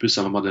pour qu'on puisse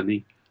à un moment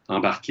donné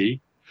embarquer.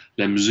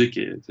 La musique,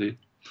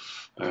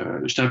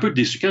 j'étais un peu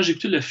déçu. Quand j'ai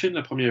écouté le film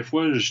la première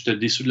fois, j'étais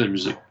déçu de la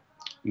musique.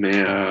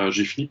 Mais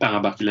j'ai fini par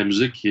embarquer la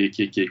musique qui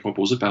est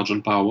composée par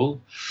John Powell.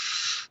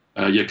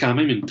 Il y a quand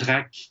même une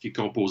track qui est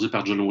composée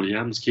par John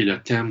Williams, qui est le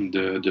thème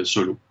de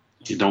Solo.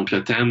 Et Mhm. donc,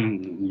 le thème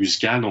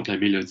musical, donc la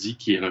mélodie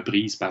qui est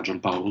reprise par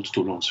John Powell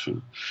tout au long du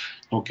film.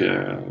 Donc,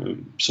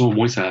 ça, au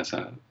moins,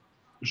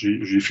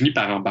 j'ai fini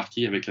par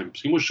embarquer avec la musique.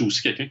 Parce que moi, je suis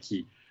aussi quelqu'un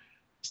qui.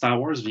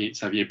 Star Wars,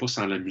 ça vient pas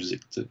sans la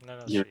musique. Tu sais. Non,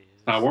 non,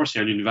 Star Wars, il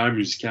y a un univers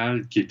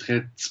musical qui est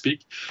très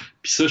typique.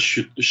 Puis ça,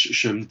 je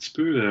suis un petit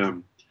peu.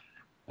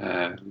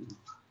 Euh,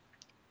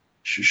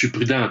 je suis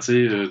prudent,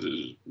 tu sais.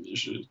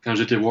 Quand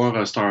j'étais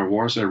voir Star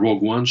Wars,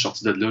 Rogue One, je suis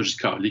sorti de là, j'ai dit,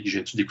 Calique,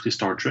 j'ai-tu d'écouter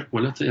Star Trek,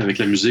 voilà, tu sais, avec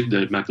la musique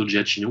de Michael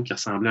Giacchino qui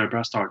ressemblait un peu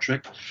à Star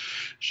Trek.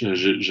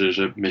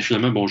 Mais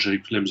finalement, bon, j'ai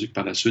écouté la musique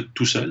par la suite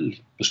tout seul,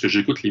 parce que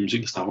j'écoute les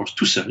musiques de Star Wars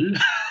tout seul.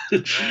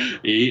 ouais,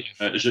 Et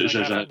je suis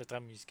un grand fan de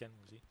trame musicale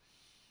aussi.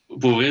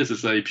 pour vrai, c'est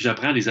ça. Et puis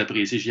j'apprends à les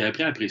apprécier. J'ai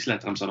appris à apprécier la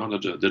trame sonore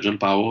de John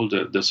Powell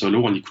de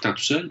Solo en l'écoutant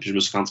tout seul. Puis je me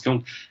suis rendu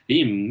compte,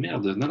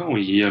 merde, non,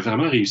 il a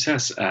vraiment réussi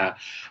à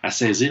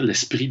saisir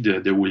l'esprit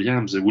de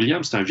Williams.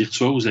 Williams, c'est un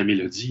virtuose de la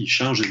mélodie. Il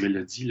change de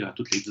mélodie là, à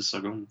toutes les 10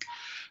 secondes.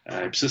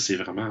 Puis ça, c'est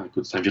vraiment,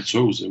 écoute, c'est un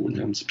virtuose,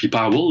 Williams. Puis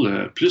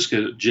Powell, plus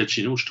que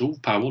Giacchino, je trouve,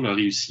 Powell a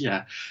réussi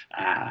à,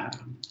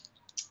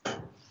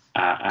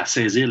 à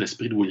saisir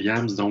l'esprit de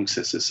Williams, donc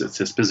cette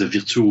espèce de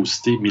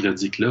virtuosité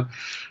mélodique-là.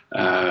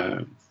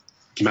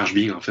 Qui marche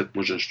bien, en fait.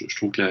 Moi, je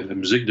trouve que la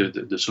musique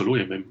de Solo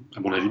est même, à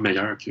mon avis,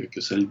 meilleure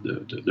que celle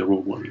de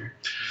Rogue One.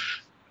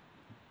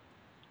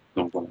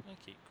 Donc, voilà.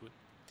 Ok, cool.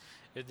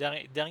 Le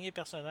dernier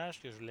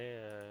personnage que je voulais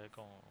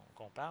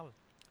qu'on parle,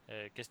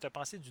 qu'est-ce que tu as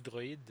pensé du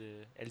droïde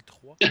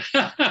L3?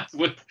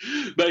 Ouais.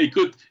 Ben,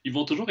 écoute, ils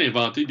vont toujours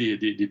inventer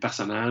des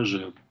personnages,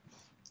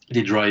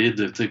 des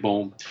droïdes, tu sais,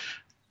 bon,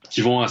 qui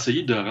vont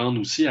essayer de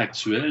rendre aussi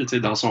actuel. Tu sais,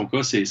 dans son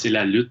cas, c'est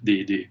la lutte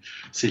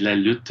c'est la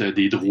lutte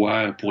des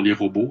droits pour les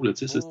robots. Là,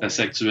 tu sais, c'est Oh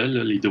assez oui. actuel,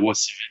 là, les droits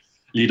civils.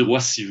 Les droits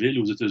civils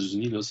aux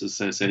États-Unis, là,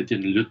 ça a été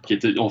une lutte qui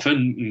était. On fait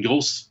une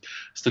grosse.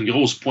 C'est une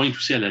grosse pointe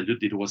aussi à la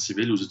lutte des droits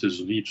civils aux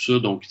États-Unis et tout ça.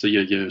 Donc, il y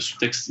a un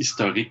sous-texte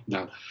historique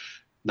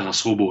dans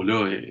ce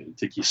robot-là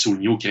qui est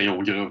souligné au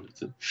crayon gras.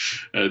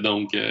 Là,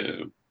 donc,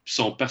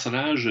 son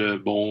personnage,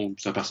 bon,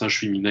 c'est un personnage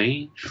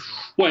féminin.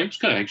 Ouais. Ouais,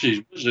 c'est correct.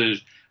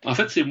 En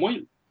fait, c'est moins.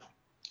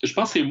 Je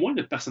pense que c'est moins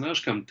le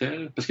personnage comme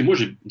tel, parce que moi,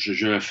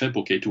 j'ai un fait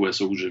pour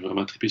K2SO. J'ai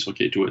vraiment trippé sur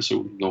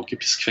K2SO. Donc,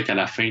 puis ce qui fait qu'à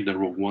la fin de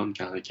Rogue One,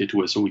 quand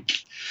K2SO,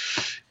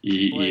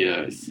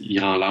 Ouais, il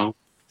rend l'âme,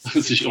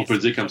 si on peut le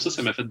c'est dire comme drôle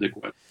ça m'a ça. fait de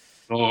quoi.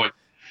 Oh, ouais,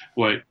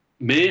 ouais.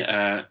 Mais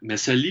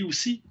ça lit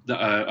aussi. Ben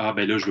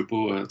là, je veux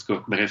pas. En tout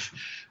cas, bref.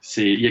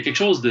 Il y a quelque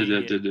chose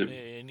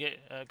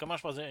Comment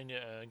je peux dire,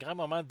 un grand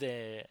moment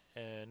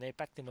d'un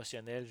impact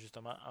émotionnel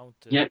justement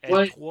entre ouais,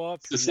 L3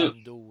 c'est puis ça.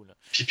 Lando. Là.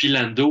 Puis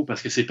Lando,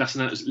 parce que ces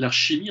personnages, leur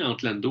chimie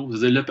entre Lando,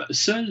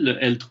 seul le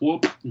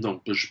L3, non,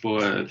 je suis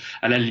pas.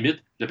 À la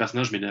limite, le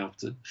personnage m'énerve,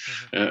 tu sais,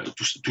 Mhm.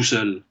 tout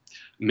seul.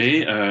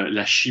 Mais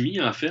la chimie,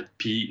 en fait,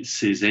 puis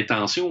ses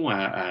intentions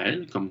à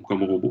elle, comme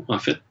robot, en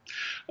fait,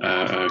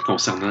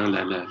 concernant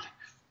la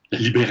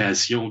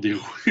libération des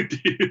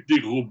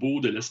robots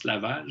de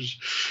l'esclavage,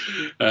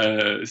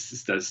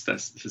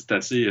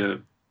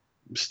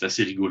 c'est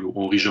assez rigolo.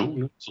 On rit Oh jaune,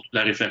 oui. là, surtout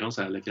la référence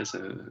à laquelle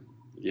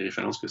les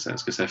références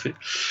ce que ça fait.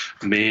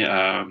 Mais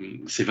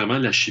c'est vraiment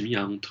la chimie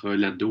entre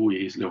Lando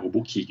et le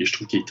robot que je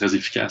trouve qui est très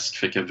efficace, qui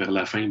fait que vers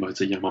la fin, ben,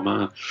 il y a un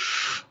moment.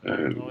 Oh,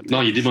 Non,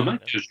 très il y a des touchant. moments Là.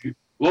 que j'ai.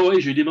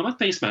 Ouais, j'ai eu des moments de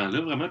pincement, là,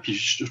 vraiment, puis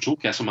je trouve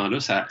qu'à ce moment-là,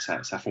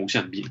 ça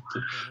fonctionne bien.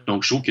 Mhm.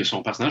 Donc, je trouve que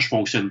son personnage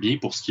fonctionne bien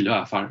pour ce qu'il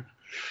a à faire.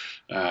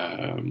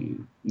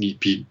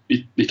 Puis,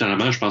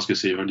 étonnamment, je pense que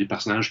c'est un des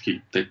personnages qui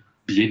est peut-être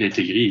bien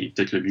intégré, il est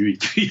peut-être le mieux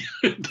écrit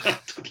dans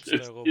tout le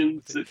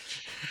film.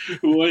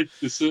 Oui,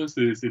 c'est ça.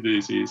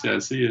 C'est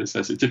assez.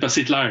 C'est parce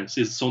que c'est clair.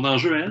 Son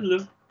enjeu, elle, là,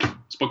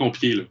 c'est pas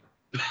compliqué, là.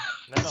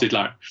 C'est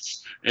clair.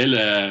 Elle,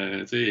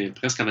 est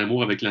presque en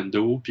amour avec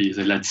Lando, puis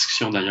la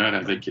discussion d'ailleurs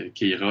avec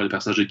Kira, le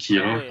personnage de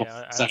Kira,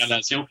 sa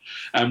relation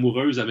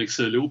amoureuse avec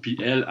Solo, puis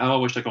elle, ah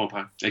ouais, je te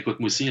comprends. Écoute,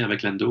 moi aussi,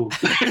 avec Lando.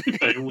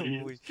 Ben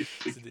oui.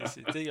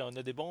 On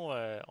a des bons.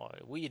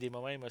 Oui, il y a des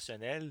moments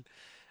émotionnels,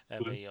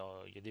 mais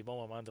il y a des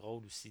bons moments de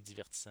rôle aussi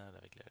divertissants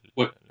avec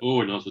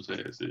Oui, non,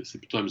 c'est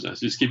plutôt amusant.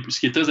 Ce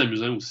qui est très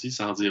amusant aussi,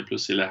 sans dire plus,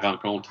 c'est la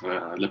rencontre,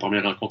 la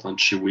première rencontre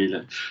entre Chewie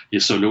et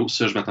Solo.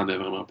 Ça, je m'attendais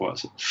vraiment pas à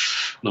ça.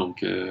 Donc,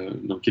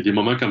 il y a des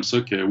moments comme ça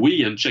que, oui, il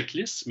y a une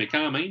checklist, mais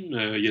quand même,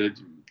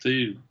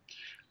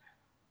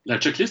 la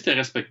checklist est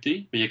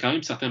respectée, mais il y a quand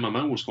même certains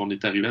moments où on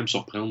est arrivé à me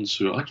surprendre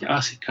sur OK,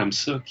 c'est comme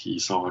ça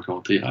qu'ils sont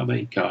rencontrés. Ah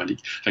ben,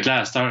 calique. Fait que là,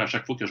 à cette heure, à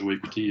chaque fois que je vais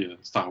écouter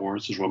Star Wars,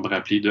 je vais me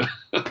rappeler de.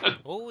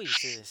 Oui,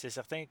 c'est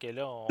certain que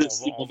là,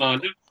 ces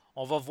moments-là.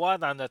 On va voir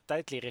dans notre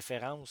tête les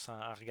références en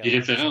regardant les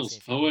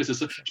références. Ah ouais, c'est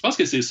ça. Je pense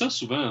que c'est ça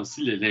souvent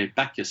aussi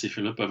l'impact que ces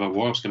films-là peuvent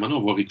avoir. Parce que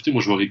maintenant, on va réécouter.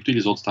 Moi, je vais réécouter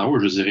les autres Star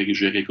Wars. Je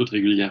les réécoute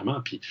régulièrement.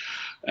 Puis,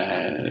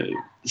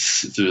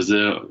 tu veux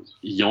dire,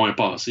 ils ont un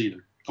passé là,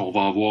 qu'on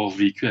va avoir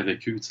vécu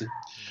avec eux. Tu sais.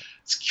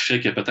 Ce qui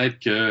fait que peut-être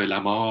que la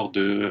mort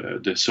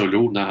de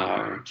Solo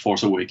dans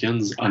Force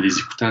Awakens, en les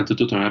écoutant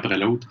tout un après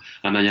l'autre,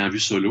 en ayant vu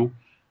Solo,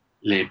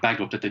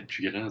 l'impact va peut-être être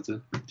plus grand. Tu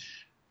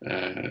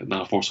sais,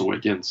 dans Force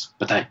Awakens.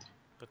 Peut-être.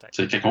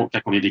 Quand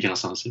on est des grands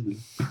sensibles.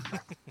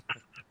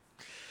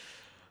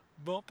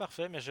 Bon,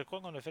 parfait, mais je crois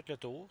qu'on a fait le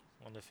tour.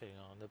 On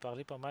a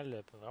parlé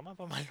vraiment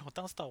pas mal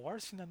longtemps Star Wars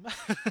finalement.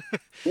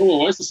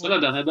 Oui, c'est ça la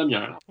dernière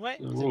demi-heure. Oui.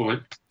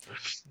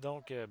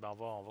 Donc,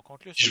 on va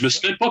conclure. Je me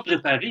suis même pas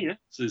préparé, hein.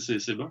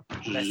 C'est bon.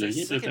 C'est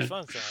ça qui est le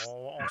fun.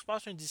 On se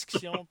passe une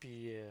discussion,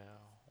 puis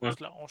on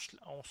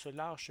se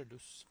lâche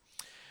douce.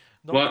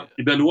 Donc, ouais.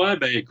 Et Benoît,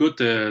 écoute,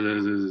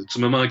 tu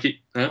m'as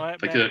manqué. Hein?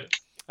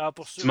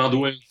 Pour ceux, tu m'en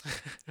dois.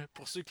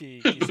 Pour ceux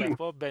qui ne savent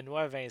pas,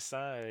 Benoît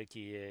Vincent,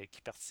 qui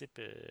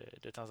participe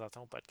de temps en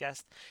temps au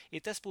podcast,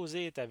 était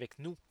supposé être avec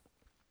nous.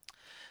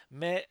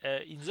 Mais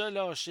il nous a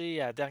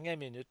lâché à la dernière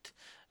minute.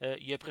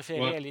 Il a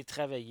préféré aller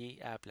travailler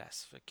à la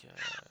place. Fait que,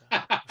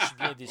 je suis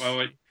bien déçu.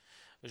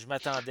 Je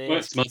m'attendais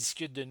à ce qu'il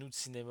discute de nous de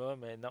cinéma,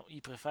 mais non,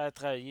 il préfère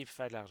travailler et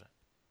faire de l'argent.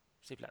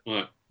 C'est plate.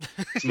 Ouais.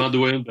 Tu m'en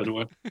dois une,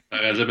 Benoît.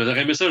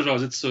 J'aurais aimé ça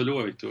jaser de solo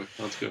avec toi,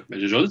 en tout cas. Mais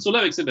j'ai jasé de solo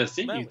avec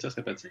Sébastien, il était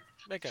sympathique.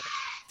 Ben correct.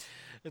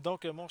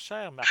 Donc, mon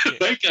cher Marc.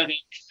 Ben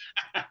correct.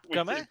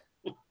 Comment?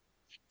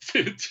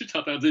 Tu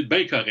t'entends dire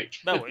ben correct.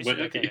 Ben oui,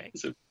 c'est correct.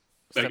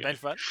 C'était bien le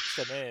fun.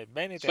 C'était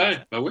bien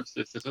intéressant. Ben oui,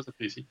 c'est très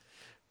apprécié.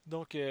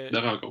 Donc,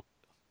 la rencontre.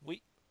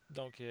 Oui.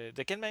 Donc,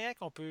 de quelle manière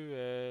qu'on peut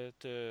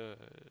te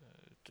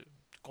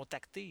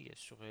contacter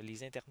sur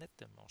les internets,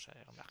 mon cher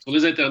Marc? Sur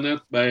les internets,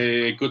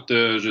 écoute,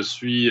 je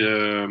suis...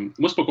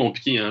 moi, c'est pas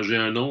compliqué, hein. J'ai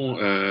un nom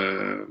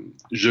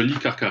Joly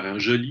Corcoran.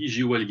 Joly,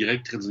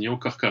 J-O-L-Y, Trédignon,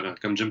 Corcoran,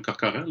 comme Jim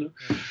Corcoran,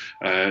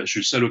 là. Je suis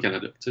le seul au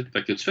Canada. T'sais.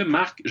 Fait que tu fais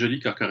Marc Joly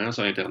Corcoran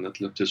sur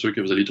Internet, là. C'est sûr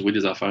que vous allez trouver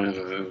des affaires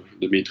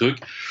de mes trucs.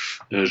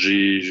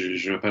 J'ai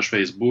une page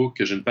Facebook.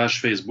 J'ai une page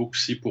Facebook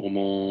aussi pour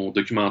mon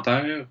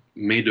documentaire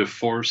May the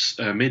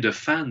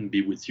Fan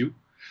Be With You.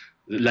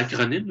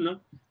 L'acronyme,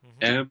 là,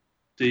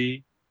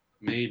 M-T...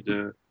 May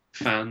the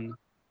Fan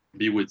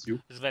Be With You.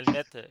 Je vais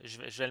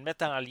le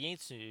mettre en lien,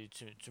 tu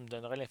me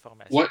donneras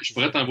l'information. Oui, je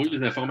pourrais t'envoyer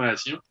les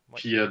informations. Ouais.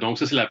 Puis donc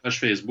ça, c'est la page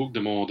Facebook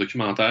de mon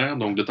documentaire.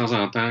 Donc de temps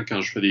en temps,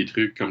 quand je fais des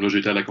trucs, comme là,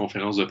 j'étais à la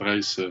conférence de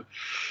presse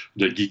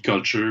de Geek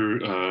Culture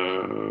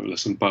la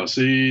semaine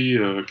passée,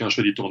 quand je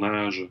fais des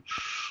tournages,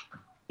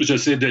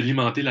 j'essaie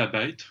d'alimenter la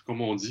bête,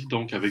 comme on dit,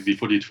 donc avec des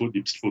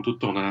petites photos de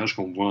tournage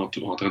qu'on me voit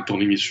en train de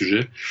tourner mes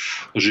sujets.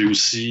 J'ai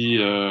aussi...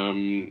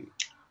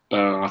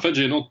 en fait,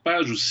 j'ai une autre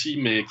page aussi,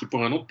 mais qui est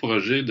pour un autre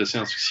projet de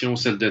science-fiction,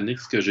 celle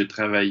d'Enix, que j'ai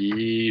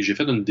travaillé. J'ai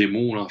fait une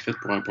démo, là, en fait,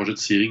 pour un projet de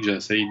série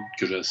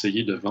que j'ai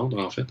essayé de vendre,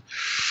 en fait.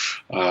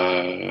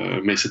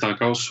 Mais c'est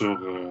encore sur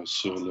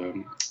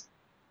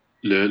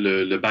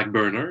le back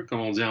burner, comme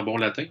on dit en bon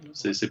latin.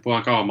 C'est pas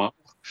encore mort.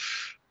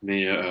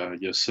 Mais il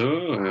y a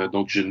ça.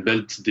 Donc, j'ai une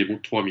belle petite démo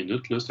de 3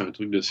 minutes. Là. C'est un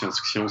truc de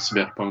science-fiction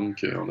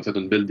cyberpunk. On a fait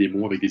une belle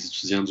démo avec des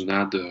étudiants du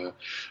NAD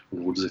au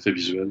niveau des effets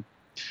visuels.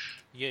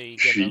 Il y a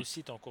également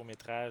aussi ton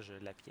court-métrage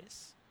La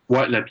Pièce. Oui,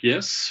 La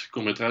Pièce,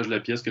 court-métrage La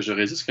Pièce que j'ai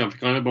réalisé. C'est quand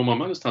même un bon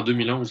moment. C'est en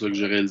 2011 que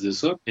j'ai réalisé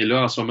ça. Et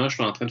là, en ce moment, je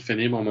suis en train de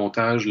finir le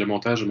montage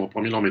de mon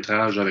premier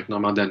long-métrage avec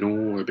Normand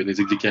Dano,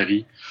 Bénédicte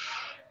Descaries.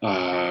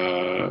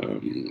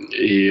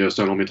 Et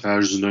c'est un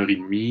long-métrage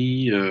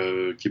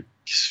d'1h30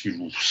 qui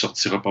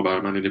sortira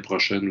probablement l'année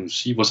prochaine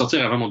aussi. Il va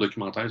sortir avant mon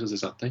documentaire, ça c'est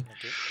certain.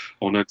 Okay.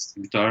 On a un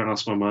distributeur en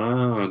ce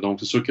moment, donc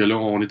c'est sûr que là,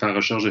 on est en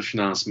recherche de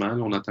financement.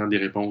 Là, on attend une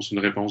réponse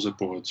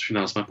du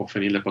financement pour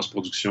finir la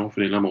post-production,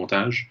 finir le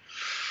montage.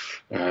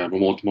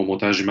 Mon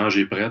montage image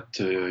est prête,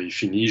 il est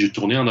fini. J'ai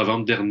tourné en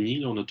novembre dernier.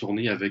 Là, on a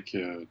tourné avec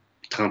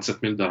 37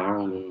 000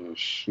 $,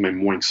 même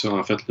moins que ça,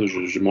 en fait. Là,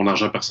 j'ai mon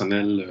argent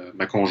personnel,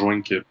 ma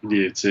conjointe qui a pris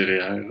des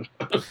TRR.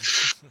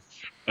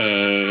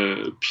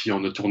 Puis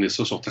on a tourné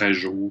ça sur 13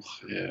 jours.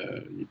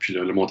 Et puis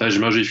le montage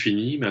d'image est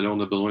fini, mais là, on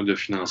a besoin de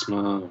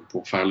financement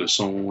pour faire le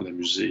son, la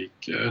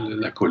musique,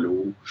 la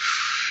colo.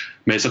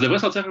 Mais ça devrait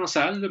sortir en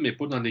salle, là, mais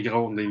pas dans les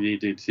gros.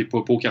 C'est pas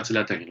au quartier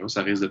latin. Là.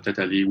 Ça risque de peut-être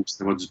aller au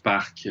cinéma du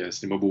Parc,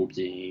 cinéma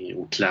Beaubien,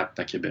 au Clap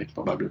à Québec,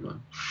 probablement.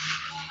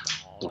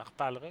 On en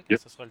reparlera quand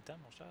ce sera le temps,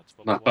 mon cher.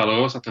 On en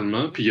reparlera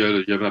certainement. Oui. Puis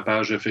il y a ma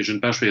page, j'ai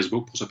une page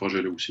Facebook pour ce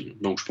projet-là aussi.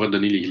 Donc je pourrais te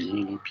donner les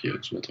liens, là, puis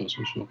tu mettras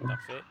ça sur.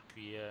 Parfait.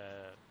 Puis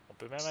on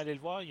peut même aller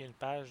le voir. Il y a une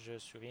page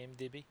sur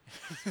IMDb.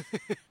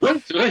 Oui,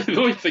 c'est vrai,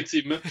 oui,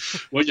 effectivement.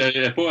 Oui, il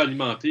n'est pas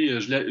alimenté. À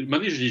un moment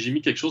donné, j'ai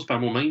mis quelque chose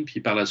par moi-même,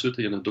 puis par la suite,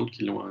 il y en a d'autres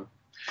qui l'ont.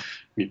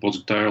 Mes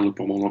producteurs, là,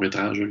 pour mon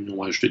long-métrage, ils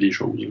ont ajouté des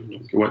choses. Là.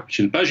 Donc, ouais.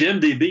 J'ai une page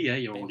IMDb,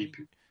 hey, on rit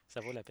plus. Ça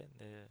vaut la peine.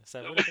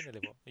 Ça vaut la peine d'aller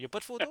voir. Il n'y a pas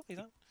de photo, par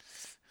exemple?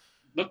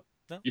 Non.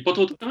 Il n'y a pas de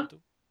photo, hein? Tu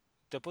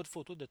n'as pas de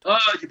photo de toi?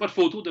 Ah, il n'y a pas de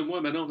photo de moi,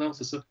 mais non,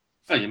 c'est ça.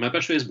 Ah, il y a ma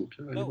page Facebook.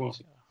 Là. Allez voir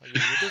ça. Il y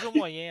a toujours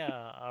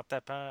moyen, en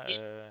tapant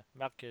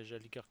Marc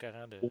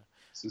Jolicoeur-Corrent,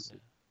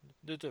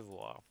 de te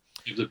voir.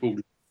 Vous n'êtes pas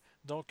obligé.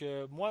 Donc,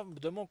 moi,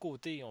 de mon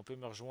côté, on peut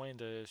me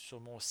rejoindre sur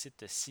mon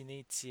site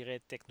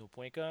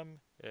ciné-techno.com.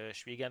 Je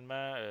suis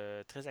également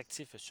très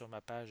actif sur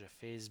ma page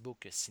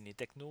Facebook Ciné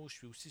Techno. Je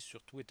suis aussi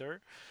sur Twitter,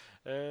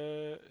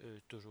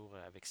 toujours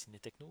avec Ciné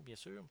Techno, bien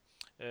sûr.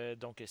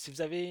 Donc, si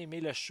vous avez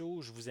aimé le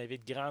show, je vous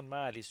invite grandement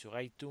à aller sur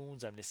iTunes,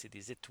 à me laisser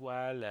des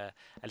étoiles,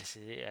 à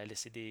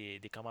laisser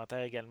des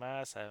commentaires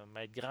également. Ça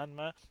m'aide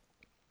grandement.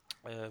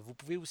 Vous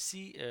pouvez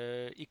aussi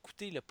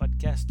écouter le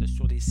podcast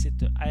sur les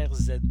sites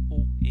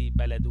RZO et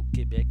Balado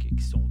Québec,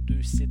 qui sont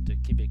deux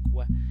sites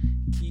québécois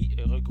qui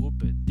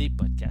regroupent des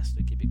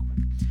podcasts québécois.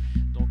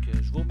 Donc,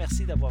 je vous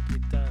remercie d'avoir pris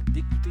le temps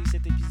d'écouter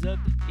cet épisode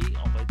et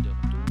on va être de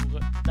retour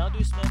dans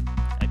 2 semaines.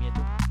 À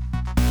bientôt.